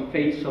bothersome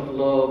face of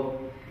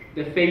love,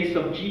 the face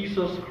of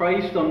Jesus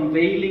Christ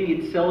unveiling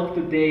itself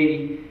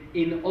today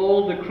in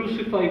all the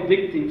crucified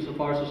victims of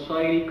our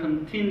society,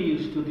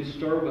 continues to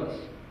disturb us,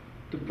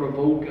 to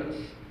provoke us,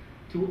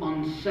 to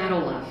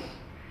unsettle us.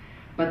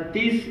 But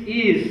this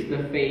is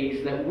the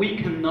face that we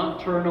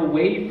cannot turn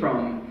away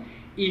from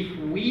if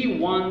we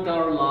want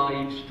our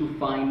lives to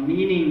find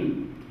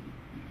meaning.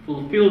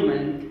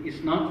 Fulfillment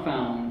is not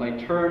found by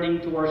turning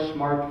to our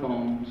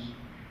smartphones,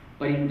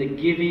 but in the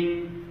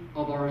giving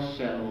of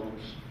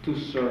ourselves to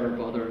serve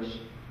others.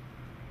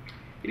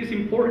 It is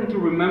important to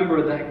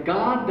remember that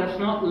God does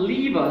not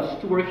leave us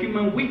to our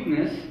human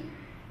weakness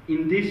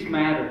in this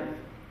matter.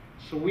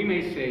 So we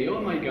may say,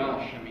 oh my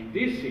gosh,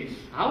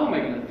 how am I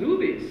going to do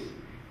this?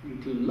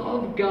 To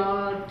love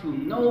God, to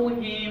know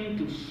Him,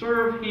 to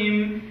serve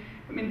Him.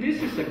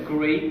 This is a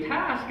great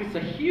task. It's a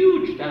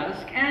huge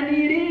task, and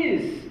it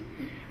is.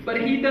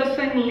 But He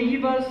doesn't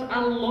leave us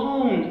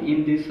alone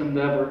in this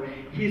endeavor.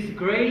 His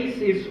grace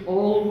is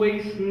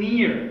always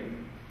near.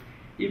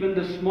 Even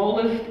the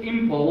smallest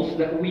impulse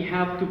that we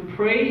have to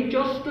pray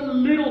just a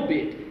little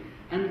bit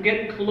and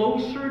get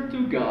closer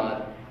to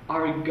God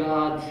are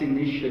God's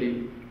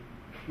initiative.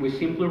 We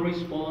simply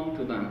respond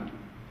to them,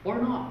 or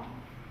not.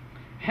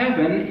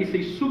 Heaven is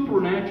a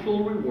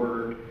supernatural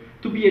reward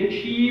to be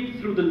achieved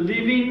through the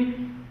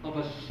living of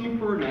a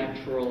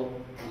supernatural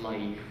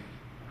life.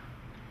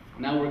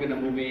 Now we're going to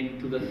move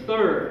into the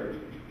third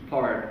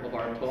part of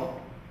our talk,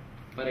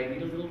 but I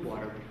need a little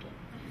water before.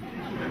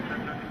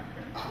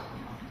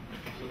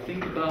 So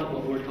think about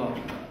what we're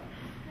talking about.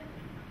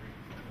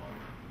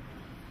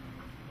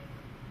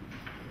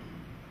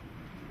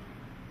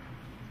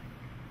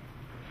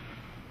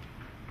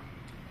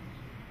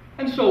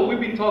 And so we've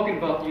been talking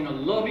about,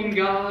 loving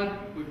God.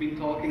 We've been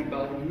talking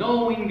about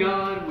knowing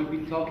God. We've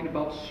been talking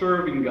about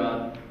serving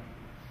God.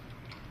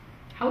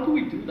 How do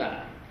we do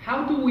that?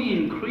 How do we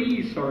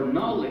increase our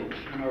knowledge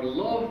and our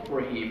love for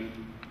Him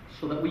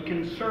so that we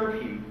can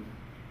serve Him?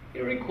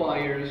 It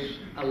requires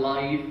a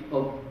life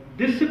of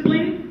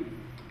discipline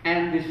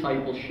and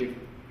discipleship.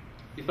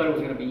 You thought it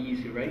was going to be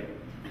easy, right?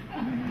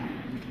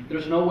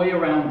 There's no way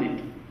around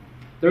it.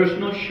 There's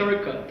no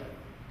shortcut.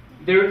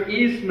 There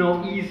is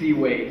no easy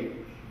way.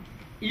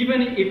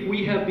 Even if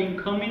we have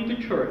been coming to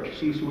church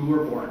since we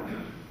were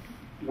born,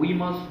 we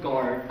must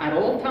guard at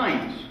all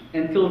times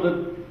until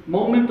the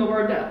moment of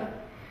our death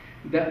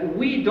that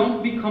we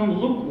don't become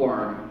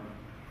lukewarm.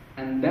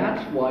 And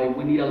that's why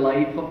we need a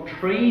life of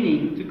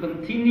training to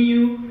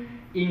continue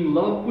in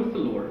love with the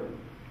Lord.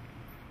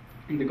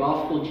 In the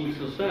Gospel,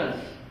 Jesus says,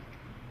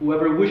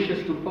 "Whoever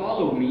wishes to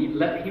follow me,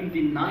 let him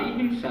deny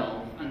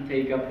himself and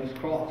take up his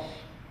cross."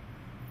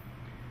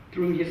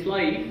 During his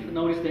life,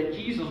 notice that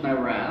Jesus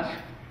never asked,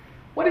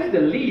 "What is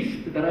the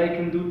least that I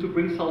can do to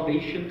bring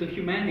salvation to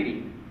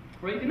humanity?"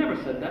 Right? He never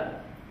said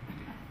that.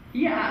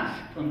 He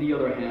asked, on the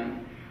other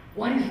hand,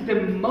 "What is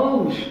the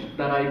most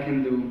that I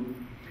can do?"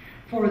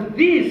 For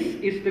this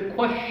is the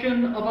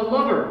question of a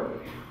lover.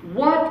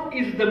 What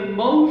is the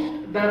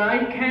most that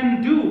I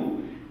can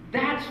do?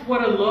 That's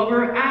what a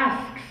lover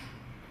asks.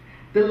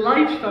 The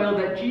lifestyle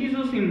that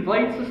Jesus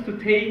invites us to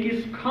take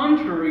is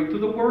contrary to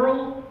the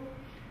world,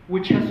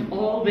 which has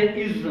all the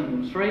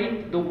isms,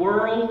 right? The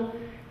world,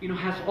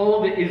 has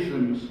all the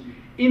isms.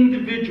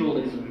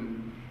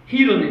 Individualism,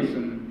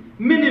 hedonism,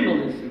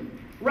 minimalism,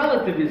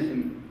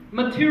 relativism,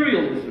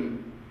 materialism.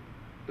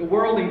 The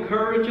world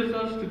encourages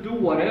us to do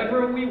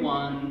whatever we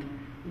want,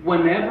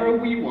 whenever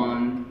we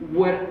want,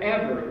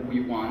 whatever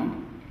we want.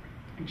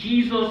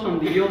 Jesus, on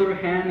the other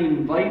hand,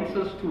 invites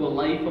us to a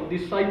life of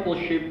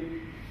discipleship,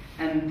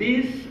 and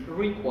this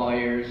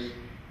requires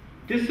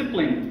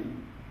discipline.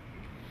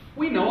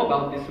 We know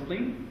about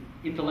discipline.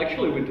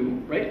 Intellectually we do,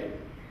 right?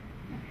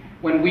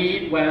 When we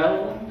eat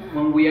well,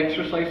 when we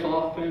exercise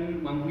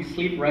often, when we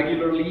sleep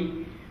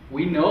regularly,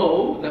 we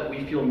know that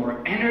we feel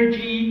more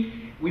energy,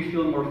 we're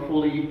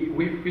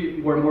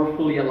more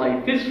fully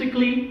alive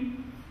physically.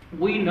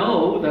 We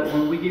know that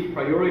when we give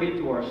priority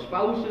to our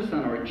spouses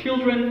and our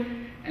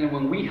children, and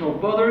when we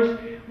help others,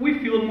 we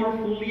feel more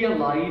fully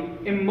alive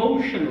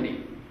emotionally.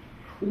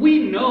 We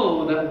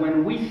know that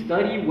when we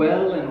study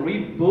well and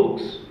read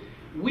books,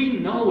 we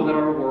know that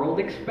our world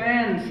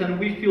expands and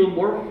we feel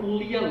more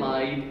fully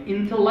alive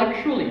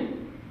intellectually.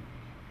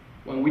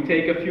 When we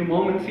take a few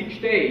moments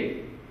each day,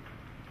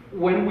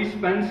 when we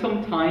spend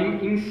some time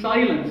in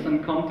silence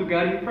and come to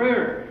God in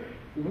prayer,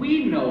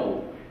 we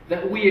know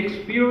that we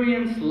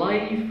experience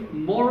life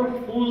more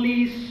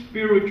fully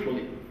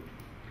spiritually.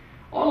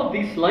 All of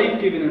these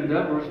life-giving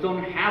endeavors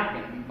don't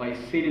happen by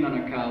sitting on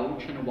a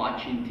couch and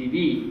watching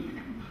TV.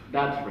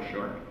 That's for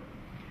sure.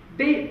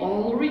 They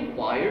all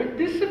require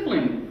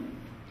discipline.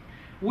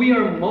 We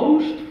are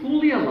most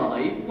fully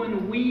alive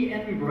when we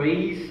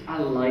embrace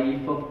a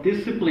life of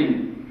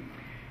discipline.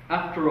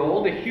 After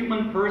all, the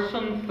human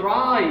person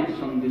thrives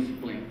on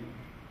discipline.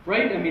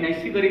 Right?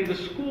 I see that in the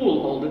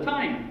school all the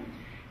time.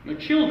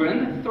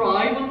 Children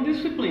thrive on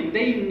discipline.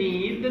 They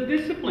need the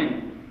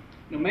discipline.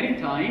 Many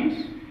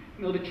times,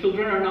 the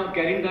children are not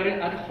getting that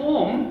at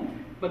home,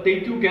 but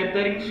they do get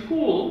that in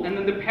school. And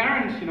then the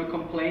parents,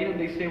 complain and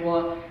they say,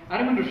 "Well, I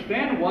don't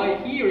understand why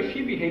he or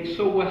she behaves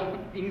so well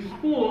in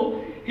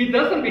school. He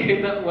doesn't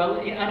behave that well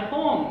at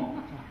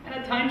home." And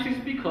at times it's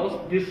because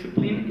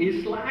discipline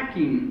is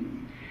lacking.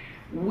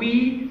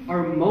 We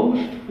are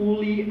most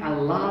fully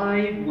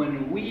alive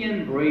when we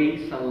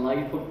embrace a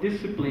life of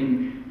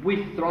discipline.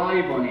 We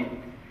thrive on it.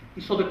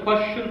 And so the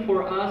question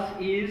for us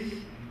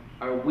is,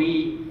 are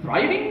we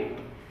thriving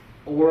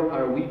or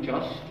are we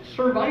just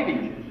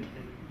surviving?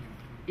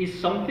 Is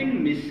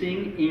something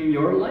missing in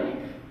your life?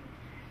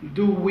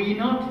 Do we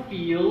not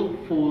feel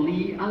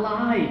fully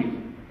alive?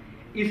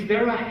 Is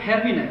there a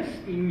heaviness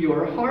in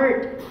your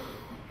heart?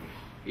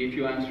 If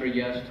you answer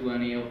yes to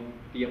any of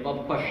the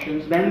above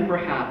questions, then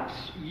perhaps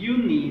you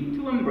need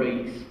to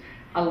embrace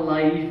a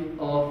life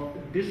of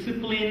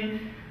discipline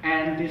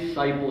and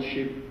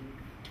discipleship.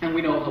 And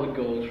we know how it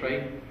goes,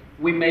 right?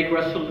 We make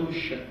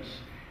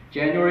resolutions.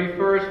 January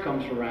 1st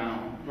comes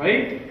around,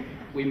 right?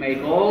 We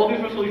make all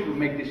these resolutions. We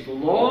make this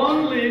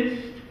long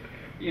list.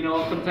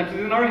 Sometimes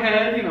it's in our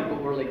head,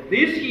 but we're like,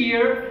 this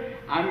year,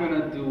 I'm going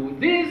to do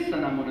this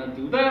and I'm going to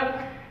do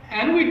that.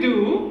 And we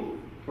do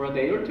for a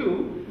day or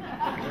two.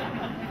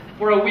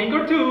 for a week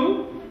or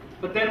two,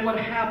 but then what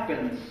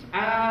happens?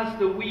 As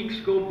the weeks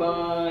go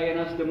by and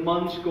as the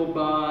months go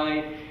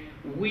by,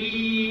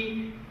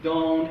 we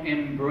don't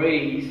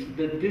embrace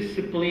the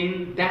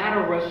discipline that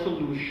a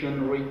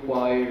resolution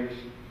requires.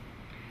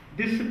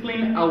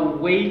 Discipline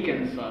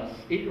awakens us,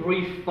 it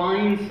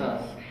refines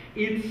us,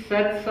 it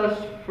sets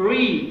us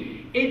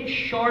free, it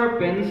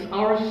sharpens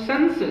our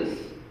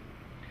senses.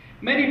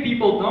 Many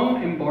people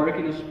don't embark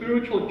in a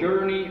spiritual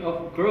journey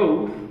of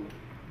growth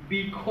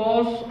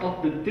because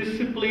of the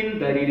discipline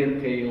that it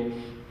entails.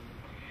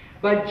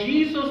 But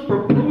Jesus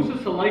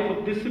proposes a life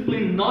of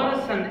discipline not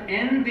as an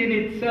end in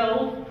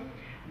itself,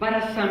 but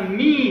as a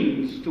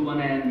means to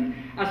an end,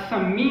 as a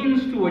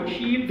means to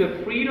achieve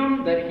the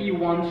freedom that He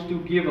wants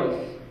to give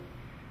us.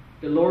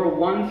 The Lord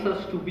wants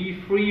us to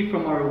be free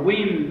from our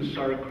whims,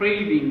 our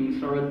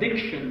cravings, our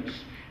addictions,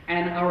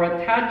 and our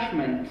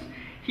attachments.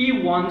 He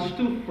wants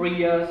to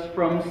free us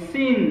from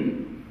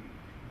sin.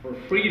 For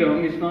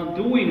freedom is not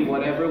doing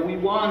whatever we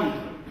want.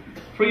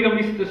 Freedom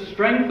is the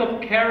strength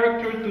of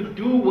character to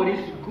do what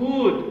is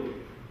good,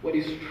 what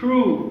is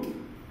true,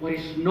 what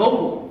is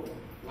noble,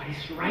 what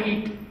is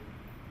right.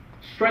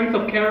 Strength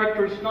of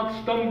character is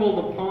not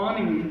stumbled upon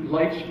in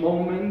life's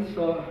moments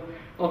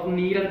of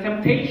need and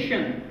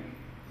temptation.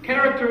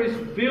 Character is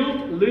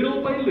built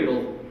little by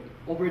little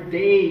over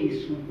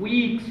days,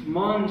 weeks,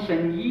 months,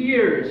 and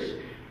years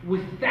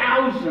with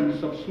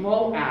thousands of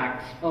small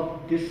acts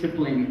of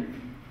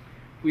discipline.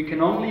 We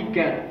can only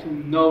get to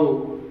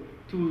know,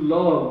 to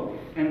love,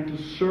 and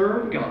to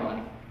serve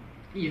God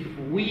if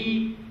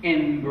we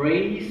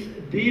embrace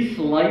this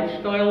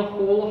lifestyle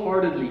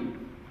wholeheartedly.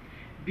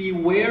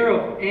 Beware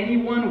of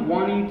anyone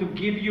wanting to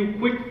give you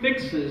quick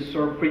fixes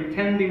or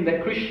pretending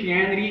that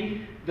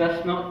Christianity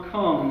does not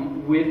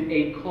come with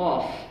a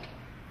cost.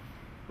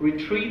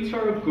 Retreats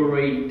are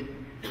great,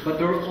 but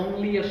they're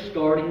only a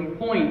starting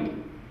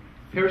point.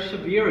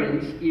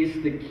 Perseverance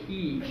is the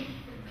key.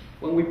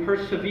 When we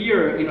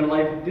persevere in a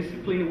life of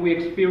discipline, we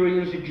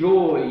experience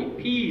joy,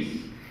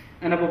 peace,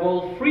 and above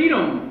all,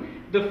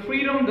 freedom. The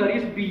freedom that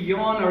is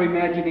beyond our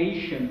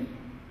imagination.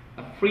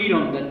 A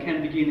freedom that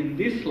can begin in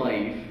this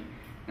life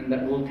and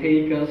that will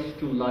take us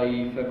to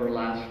life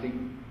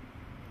everlasting.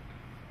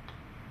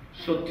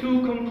 So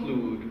to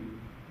conclude,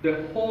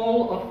 the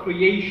whole of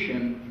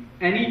creation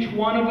and each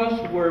one of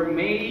us were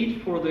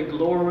made for the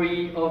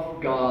glory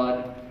of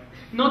God.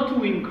 Not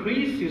to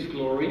increase His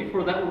glory,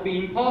 for that would be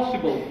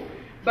impossible,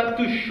 but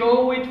to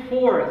show it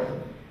forth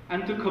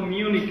and to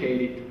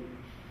communicate it.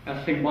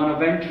 As St.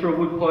 Bonaventure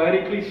would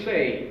poetically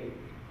say,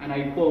 and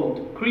I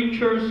quote,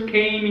 "Creatures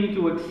came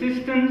into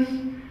existence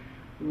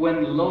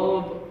when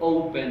love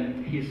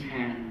opened His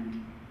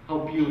hand." How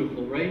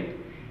beautiful, right?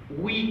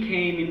 We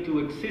came into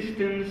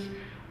existence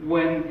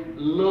when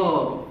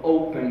love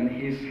opened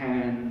His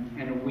hand,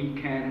 and we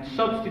can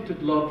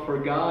substitute love for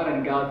God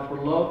and God for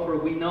love, for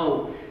we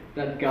know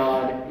that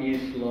God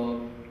is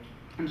love.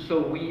 And so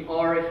we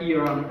are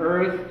here on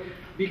earth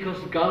because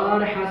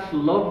God has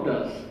loved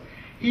us.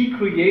 He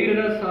created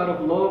us out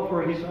of love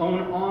for His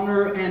own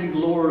honor and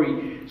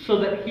glory, so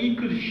that He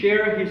could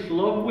share His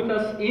love with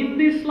us in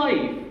this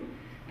life,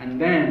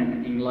 and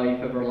then in life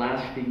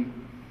everlasting.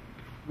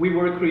 We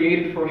were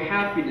created for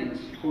happiness,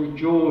 for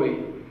joy,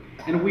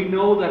 and we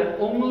know that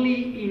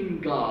only in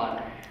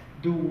God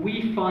do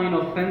we find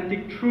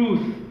authentic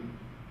truth,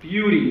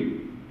 beauty,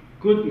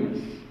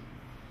 goodness,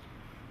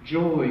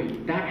 joy,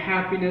 that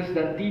happiness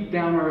that deep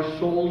down our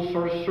souls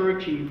are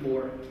searching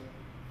for.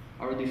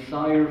 Our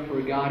desire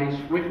for God is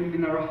written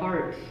in our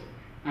hearts,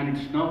 and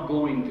it's not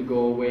going to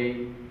go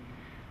away.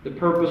 The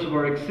purpose of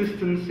our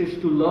existence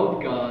is to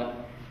love God.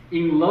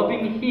 In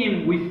loving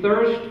Him, we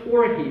thirst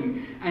for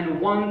Him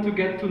and want to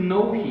get to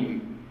know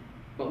Him.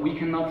 But we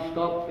cannot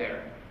stop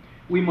there.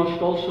 We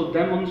must also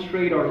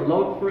demonstrate our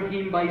love for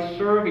Him by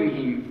serving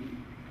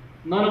Him.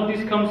 None of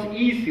this comes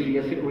easily,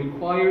 as it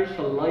requires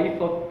a life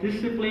of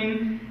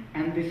discipline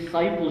and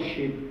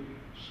discipleship,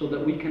 so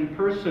that we can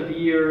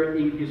persevere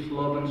in His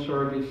love and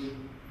service.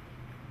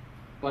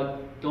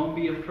 But don't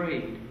be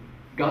afraid.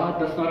 God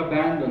does not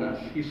abandon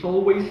us. He's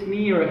always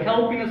near,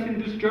 helping us in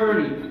this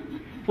journey.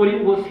 For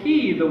it was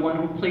He, the one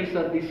who placed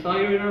that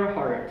desire in our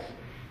hearts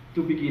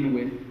to begin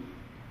with.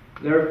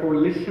 Therefore,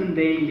 listen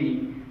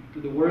daily to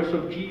the words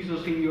of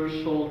Jesus in your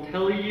soul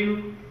telling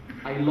you,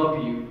 "I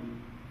love you."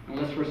 And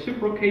let's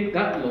reciprocate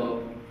that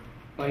love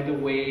by the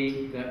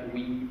way that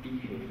we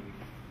behave.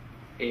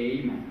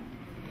 Amen.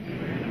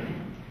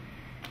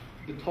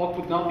 The talk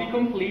would not be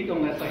complete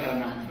unless I had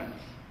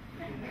announcements.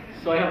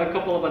 So I have a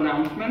couple of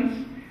announcements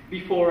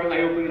before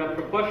I open it up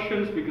for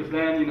questions, because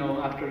then,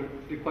 after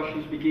the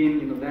questions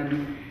begin,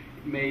 then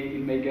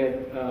it may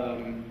get a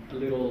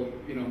little,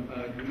 you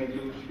may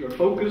lose your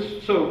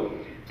focus. So,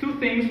 two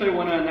things I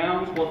want to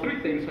announce, three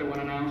things I want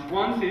to announce.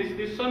 One is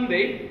this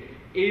Sunday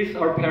is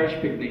our parish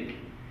picnic.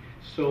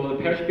 So the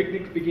parish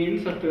picnic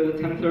begins after the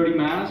 10:30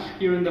 Mass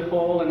here in the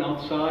hall and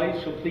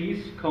outside, so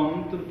please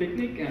come to the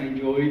picnic and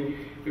enjoy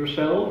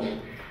yourselves.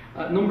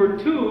 Number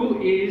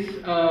two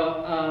is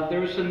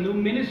there's a new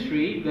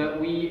ministry that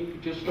we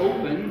just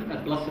opened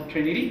at Blessed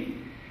Trinity.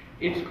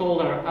 It's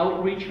called our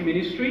Outreach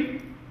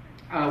Ministry.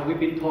 We've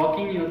been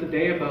talking,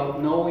 today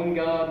about knowing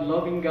God,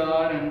 loving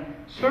God, and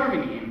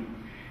serving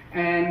Him.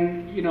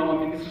 And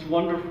this is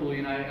wonderful,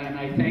 and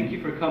I thank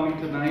you for coming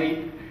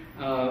tonight,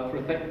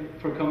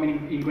 for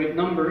coming in great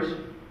numbers.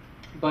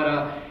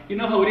 But you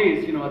know how it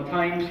is, at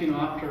times,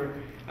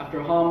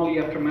 after homily,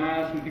 after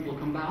Mass, and people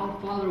come back, oh,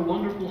 Father,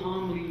 wonderful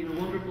homily,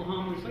 wonderful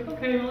homily. It's like,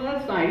 okay, well,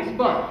 that's nice,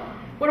 but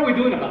what are we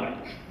doing about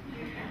it?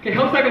 Okay,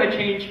 how's that going to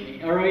change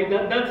me? All right,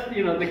 that's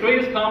the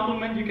greatest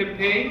compliment you can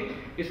pay.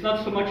 It's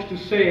not so much to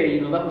say,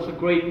 that was a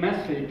great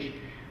message,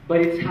 but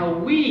it's how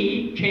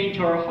we change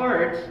our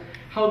hearts,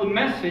 how the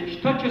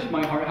message touches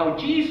my heart, how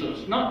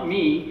Jesus, not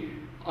me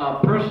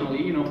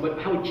personally,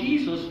 but how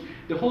Jesus,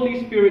 the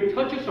Holy Spirit,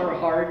 touches our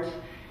hearts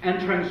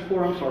and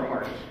transforms our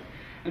hearts.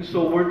 And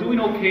so we're doing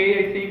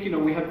okay, I think.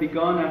 We have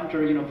begun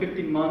after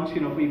 15 months,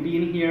 of me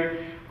being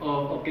here,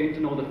 of getting to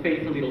know the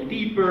faith a little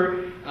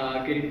deeper,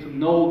 getting to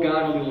know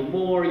God a little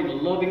more,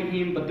 loving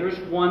Him. But there's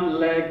one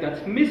leg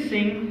that's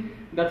missing.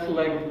 That's the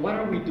leg of what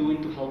are we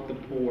doing to help the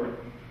poor.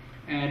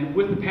 And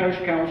with the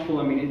parish council,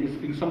 it's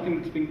been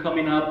something that's been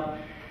coming up.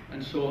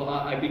 And so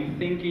I've been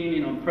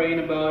thinking, praying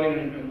about it.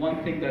 And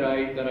one thing that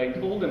I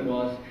told them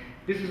was,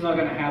 this is not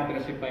going to happen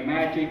as if by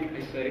magic.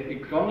 I said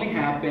it could only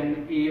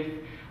happen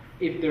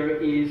if there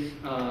is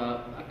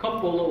a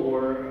couple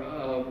or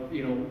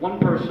one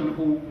person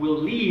who will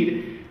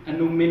lead a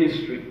new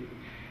ministry.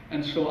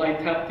 And so I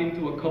tapped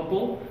into a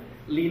couple,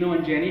 Lino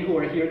and Jenny, who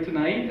are here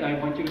tonight. I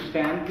want you to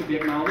stand to be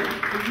acknowledged,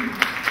 please.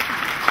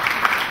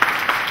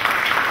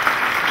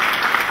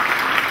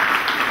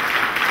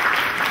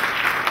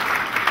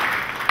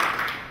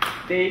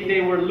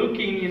 They were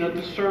looking,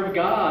 to serve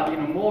God,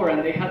 more,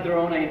 and they had their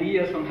own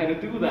ideas on how to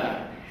do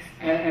that.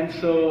 And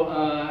so,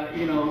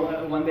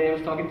 one day I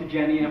was talking to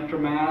Jenny after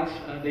Mass.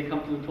 They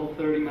come to the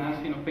 12:30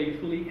 Mass,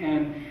 faithfully,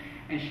 and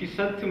she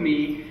said to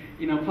me,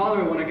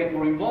 Father, I want to get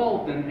more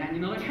involved, and that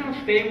kind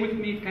of stayed with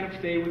me.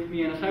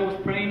 And as I was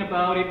praying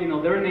about it,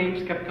 their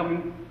names kept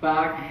coming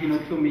back,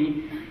 to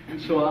me.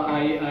 And so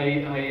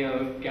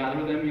I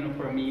gathered them,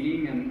 for a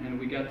meeting, and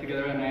we got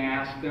together, and I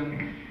asked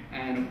them,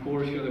 and of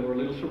course, they were a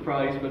little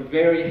surprised, but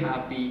very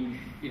happy,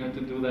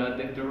 to do that.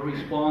 Their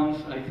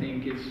response, I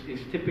think,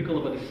 is typical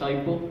of a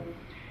disciple.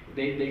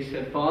 They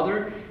said,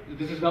 Father,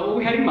 this is not what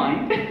we had in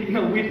mind.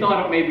 We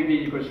thought of maybe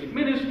being Eucharistic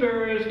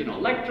ministers,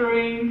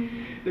 lecturing.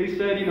 They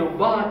said,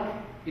 but,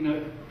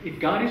 if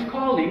God is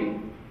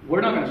calling,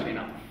 we're not going to say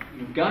no.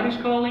 If God is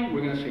calling,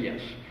 we're going to say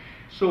yes.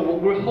 So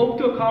what we hope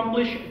to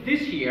accomplish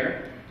this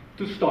year,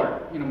 to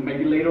start,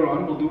 maybe later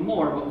on we'll do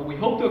more, but what we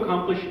hope to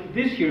accomplish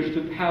this year is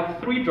to have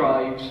 3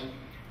 drives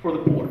for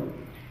the poor.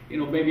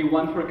 Maybe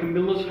one for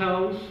Camilla's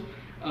house.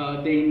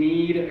 They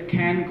need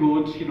canned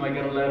goods. I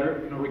got a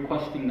letter,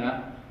 requesting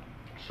that.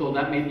 So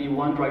that may be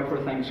one drive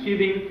for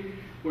Thanksgiving.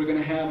 We're going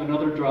to have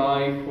another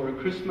drive for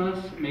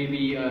Christmas,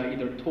 maybe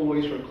either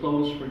toys or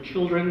clothes for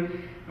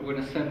children. And we're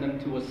going to send them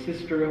to a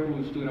sister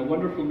who's doing a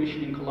wonderful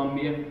mission in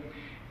Colombia,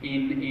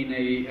 in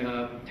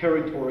a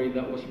territory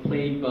that was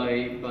plagued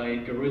by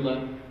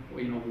guerrilla,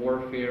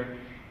 warfare,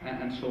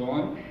 and so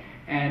on.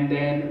 And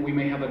then we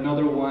may have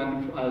another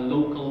one,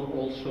 local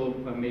also,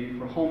 maybe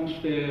for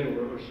homestead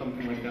or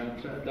something like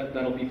that.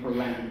 That'll be for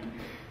land.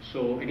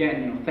 So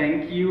again,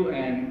 thank you,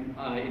 and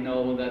I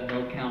know that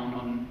they'll count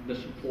on the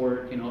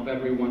support, of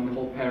everyone, the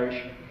whole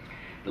parish.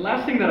 The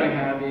last thing that I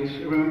have is,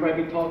 remember I've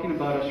been talking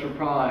about a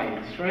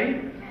surprise,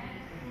 right?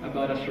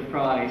 About a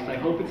surprise. I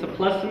hope it's a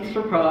pleasant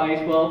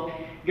surprise. Well,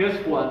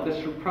 guess what?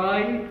 The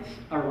surprise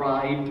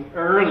arrived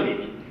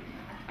early.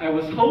 I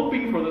was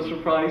hoping for the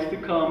surprise to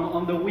come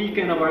on the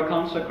weekend of our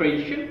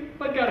consecration,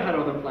 but God had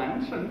other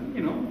plans,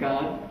 and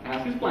God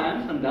has His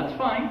plans, and that's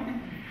fine.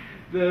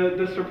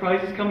 The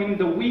surprise is coming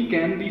the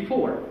weekend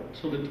before,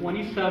 so the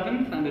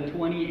 27th and the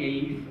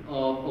 28th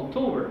of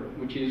October,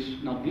 which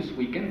is not this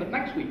weekend, but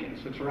next weekend,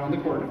 so it's around the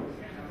corner.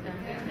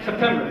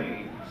 September.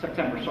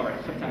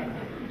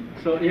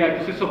 So yeah,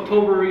 because it's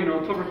October,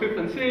 October 5th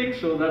and 6th,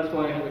 so that's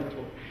why I had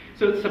October.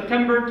 So it's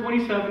September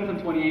 27th and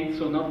 28th,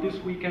 so not this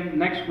weekend,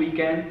 next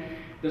weekend.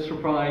 The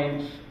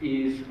surprise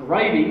is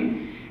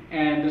arriving,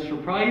 and the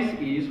surprise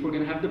is we're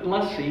going to have the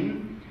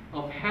blessing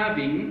of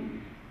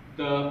having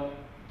the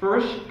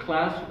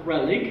first-class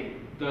relic,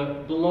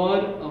 the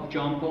blood of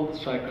John Paul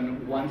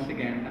II, once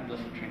again at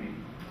Blessed Trinity.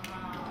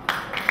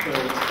 So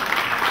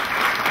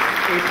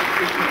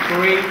it's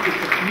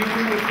a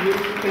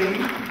beautiful thing.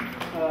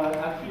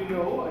 As you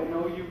know, I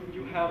know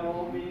you have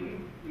all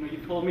been, you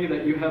told me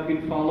that you have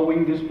been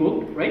following this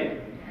book,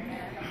 right?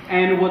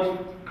 And what's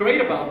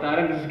great about that,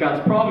 and this is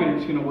God's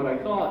providence, what I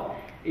thought,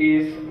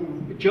 is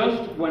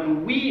just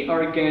when we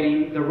are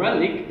getting the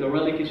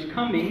relic is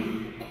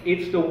coming,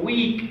 it's the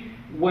week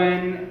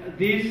when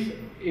this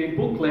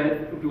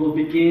booklet will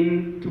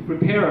begin to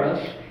prepare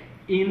us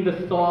in the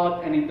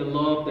thought and in the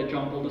love that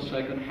John Paul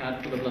II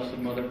had for the Blessed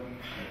Mother.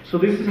 So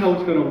this is how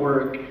it's going to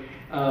work.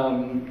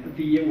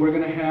 We're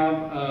going to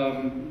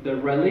have the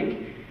relic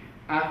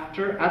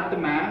at the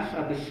Mass,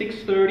 at the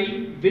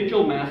 6:30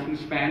 Vigil Mass in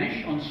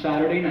Spanish on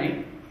Saturday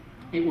night,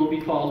 it will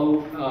be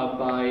followed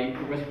by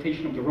a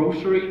recitation of the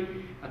Rosary,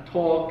 a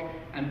talk,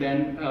 and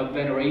then a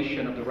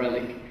veneration of the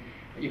relic,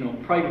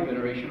 private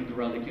veneration of the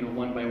relic,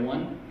 one by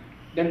one.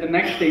 Then the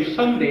next day,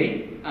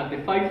 Sunday, at the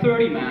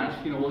 5:30 Mass,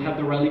 we'll have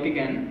the relic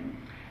again,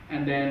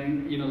 and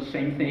then, the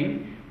same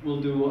thing. We'll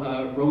do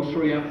a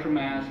Rosary after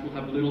Mass, we'll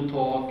have a little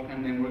talk,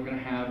 and then we're going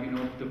to have,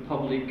 the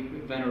public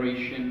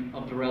veneration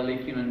of the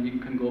relic, and you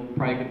can go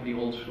privately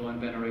also and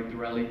venerate the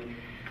relic.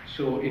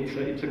 So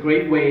it's a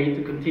great way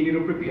to continue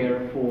to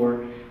prepare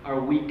for our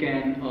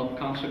weekend of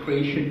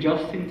consecration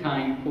just in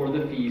time for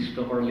the feast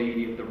of Our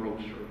Lady of the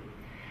Rosary.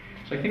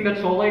 So I think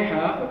that's all I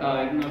have.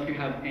 I don't know if you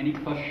have any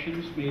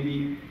questions.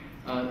 Maybe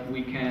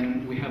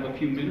we have a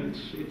few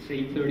minutes. It's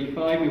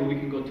 8:35. Maybe we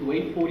can go to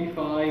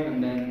 8:45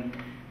 and then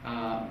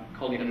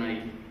call it a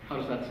night. How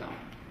does that sound?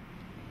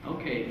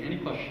 Okay, any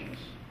questions?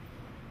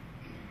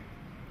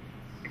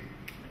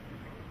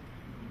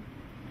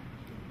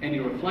 Any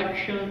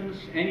reflections?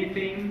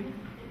 Anything?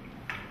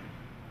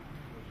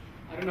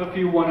 I don't know if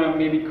you want to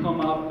maybe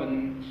come up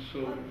and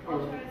so.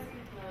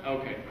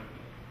 Okay.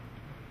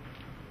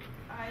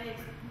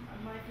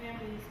 My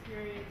family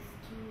experienced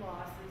 2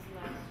 losses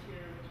last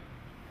year,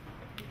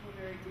 people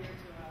very dear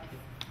to us,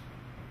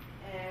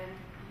 and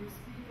you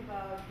speak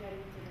about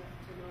getting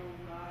to know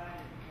God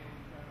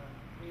and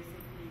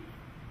basically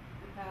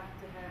the path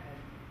to heaven.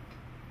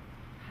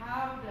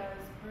 How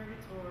does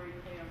purgatory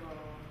play a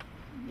role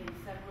in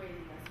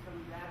separating us from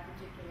that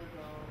particular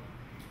goal?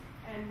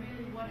 And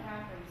really, what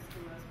happens to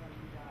us when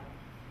we die?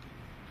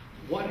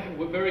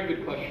 Very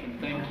good question.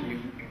 Thank you.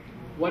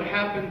 What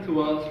happens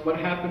to us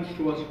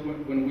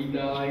when we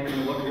die,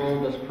 and what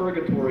role does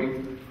purgatory,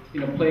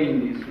 play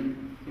in this?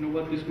 And you know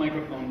what? This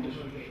microphone just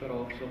shut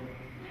off. So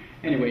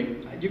anyway,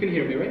 you can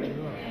hear me, right?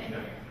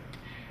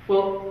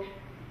 Well,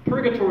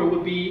 purgatory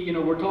would be,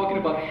 we're talking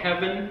about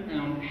heaven,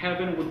 and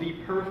heaven would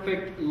be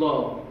perfect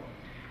love.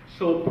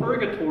 So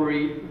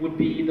purgatory would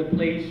be the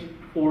place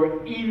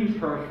for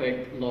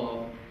imperfect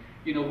love.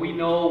 We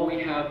know we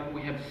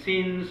have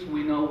sins,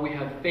 we know we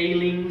have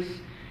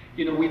failings,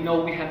 we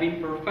know we have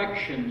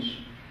imperfections.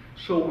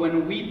 So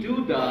when we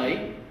do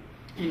die,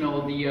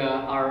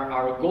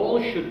 our goal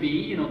should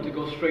be, to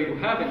go straight to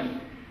heaven.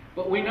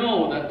 But we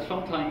know that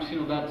sometimes,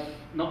 that's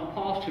not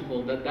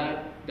possible,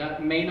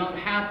 that may not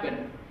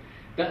happen.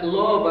 That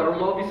our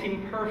love is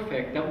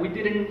imperfect, that we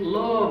didn't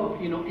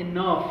love,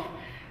 enough,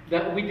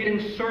 that we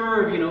didn't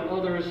serve,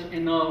 others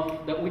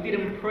enough, that we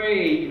didn't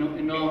pray,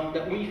 enough,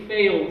 that we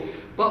failed.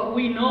 But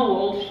we know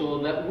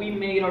also that we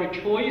made our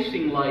choice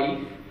in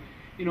life,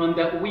 and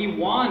that we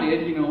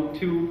wanted,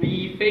 to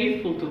be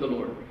faithful to the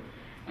Lord.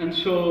 And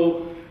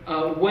so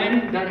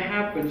when that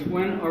happens,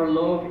 when our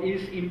love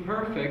is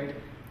imperfect,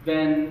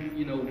 then,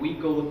 we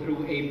go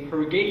through a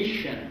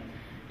purgation.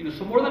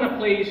 So more than a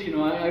place,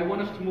 I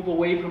want us to move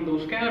away from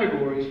those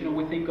categories.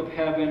 We think of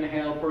heaven,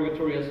 hell,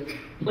 purgatory as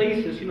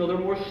places. They're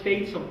more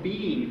states of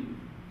being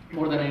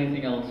more than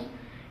anything else.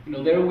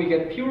 There we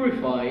get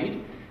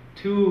purified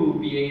to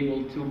be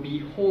able to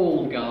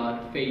behold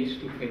God face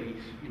to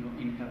face,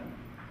 in heaven.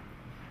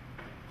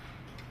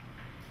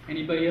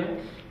 Anybody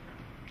else?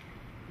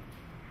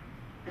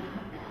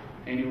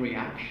 Any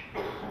reaction?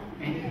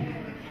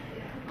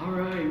 All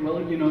right. Well,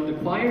 the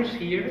choir's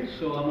here,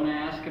 so I'm going to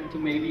ask him to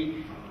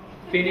maybe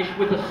finish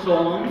with a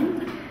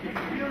song.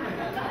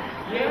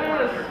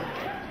 Yes.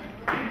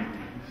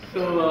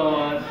 So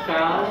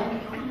Sal,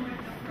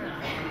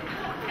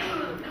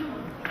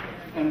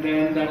 and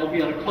then that'll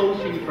be our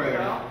closing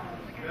prayer.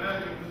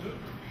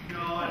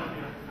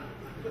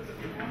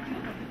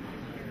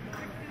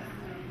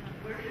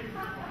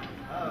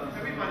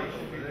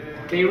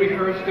 They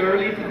rehearsed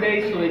early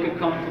today so they could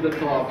come to the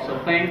talk. So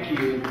thank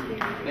you.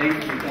 Thank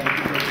you for being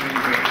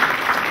here.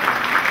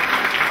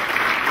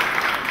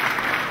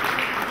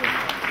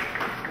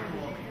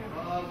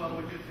 Well,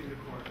 we did sing the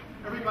chorus.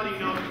 Everybody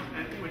knows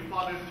that when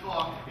fathers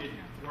talk, it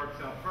works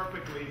out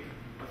perfectly.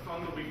 A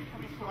song that we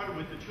started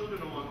with the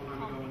children a long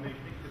time ago, and they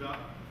picked it up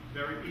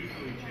very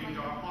easily. Change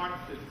our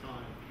hearts this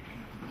time.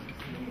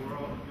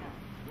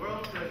 The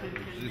world says it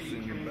can be.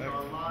 Change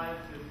our lives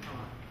this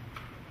time.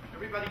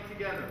 Everybody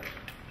together.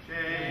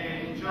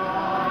 Change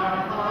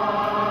our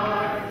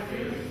hearts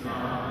this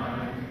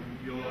time.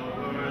 Your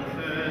word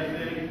says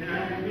it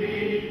can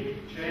be.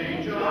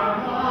 Change our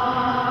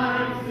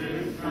minds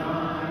this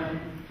time.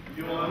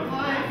 Your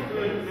life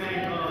could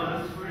make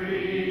us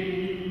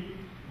free.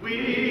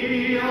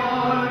 We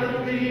are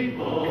the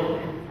people,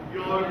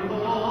 your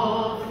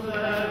call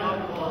set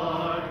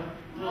apart.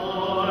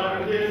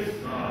 Lord,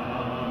 this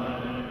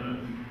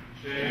time,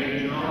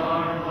 change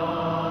our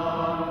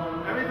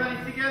hearts. Everybody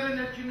together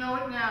that you know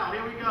it now.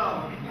 Here we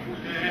go.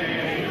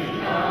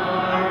 Change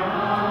our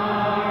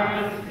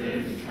hearts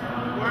this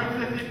time. The word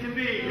says it can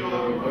be.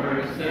 Your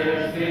word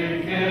says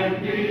it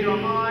can be. Change our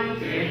minds.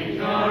 Change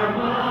our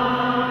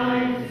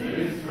minds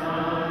this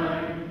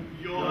time.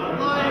 Your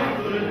life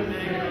could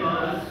make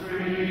us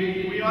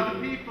free. We are the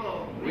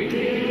people.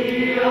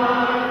 We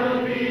are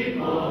the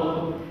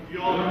people.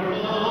 Your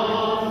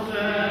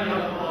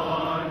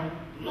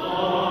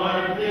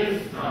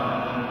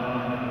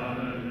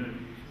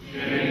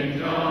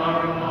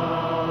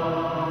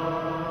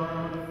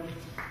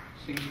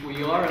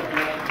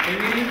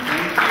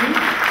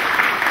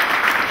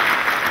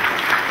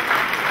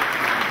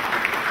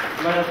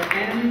Let us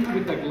end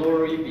with the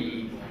glory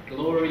be.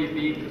 Glory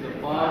be to the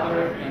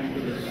Father, and to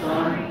the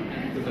Son,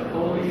 and to the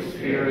Holy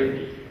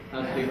Spirit,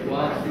 as it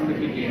was in the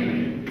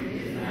beginning,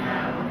 is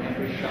now, and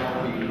ever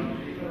shall be,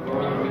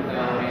 world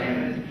without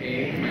end.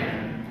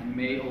 Amen. And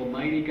may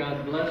Almighty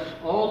God bless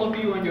all of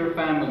you and your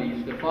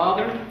families, the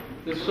Father,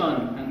 the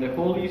Son, and the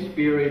Holy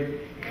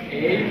Spirit.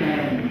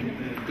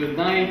 Amen. Good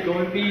night. Go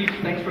in peace.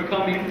 Thanks for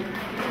coming.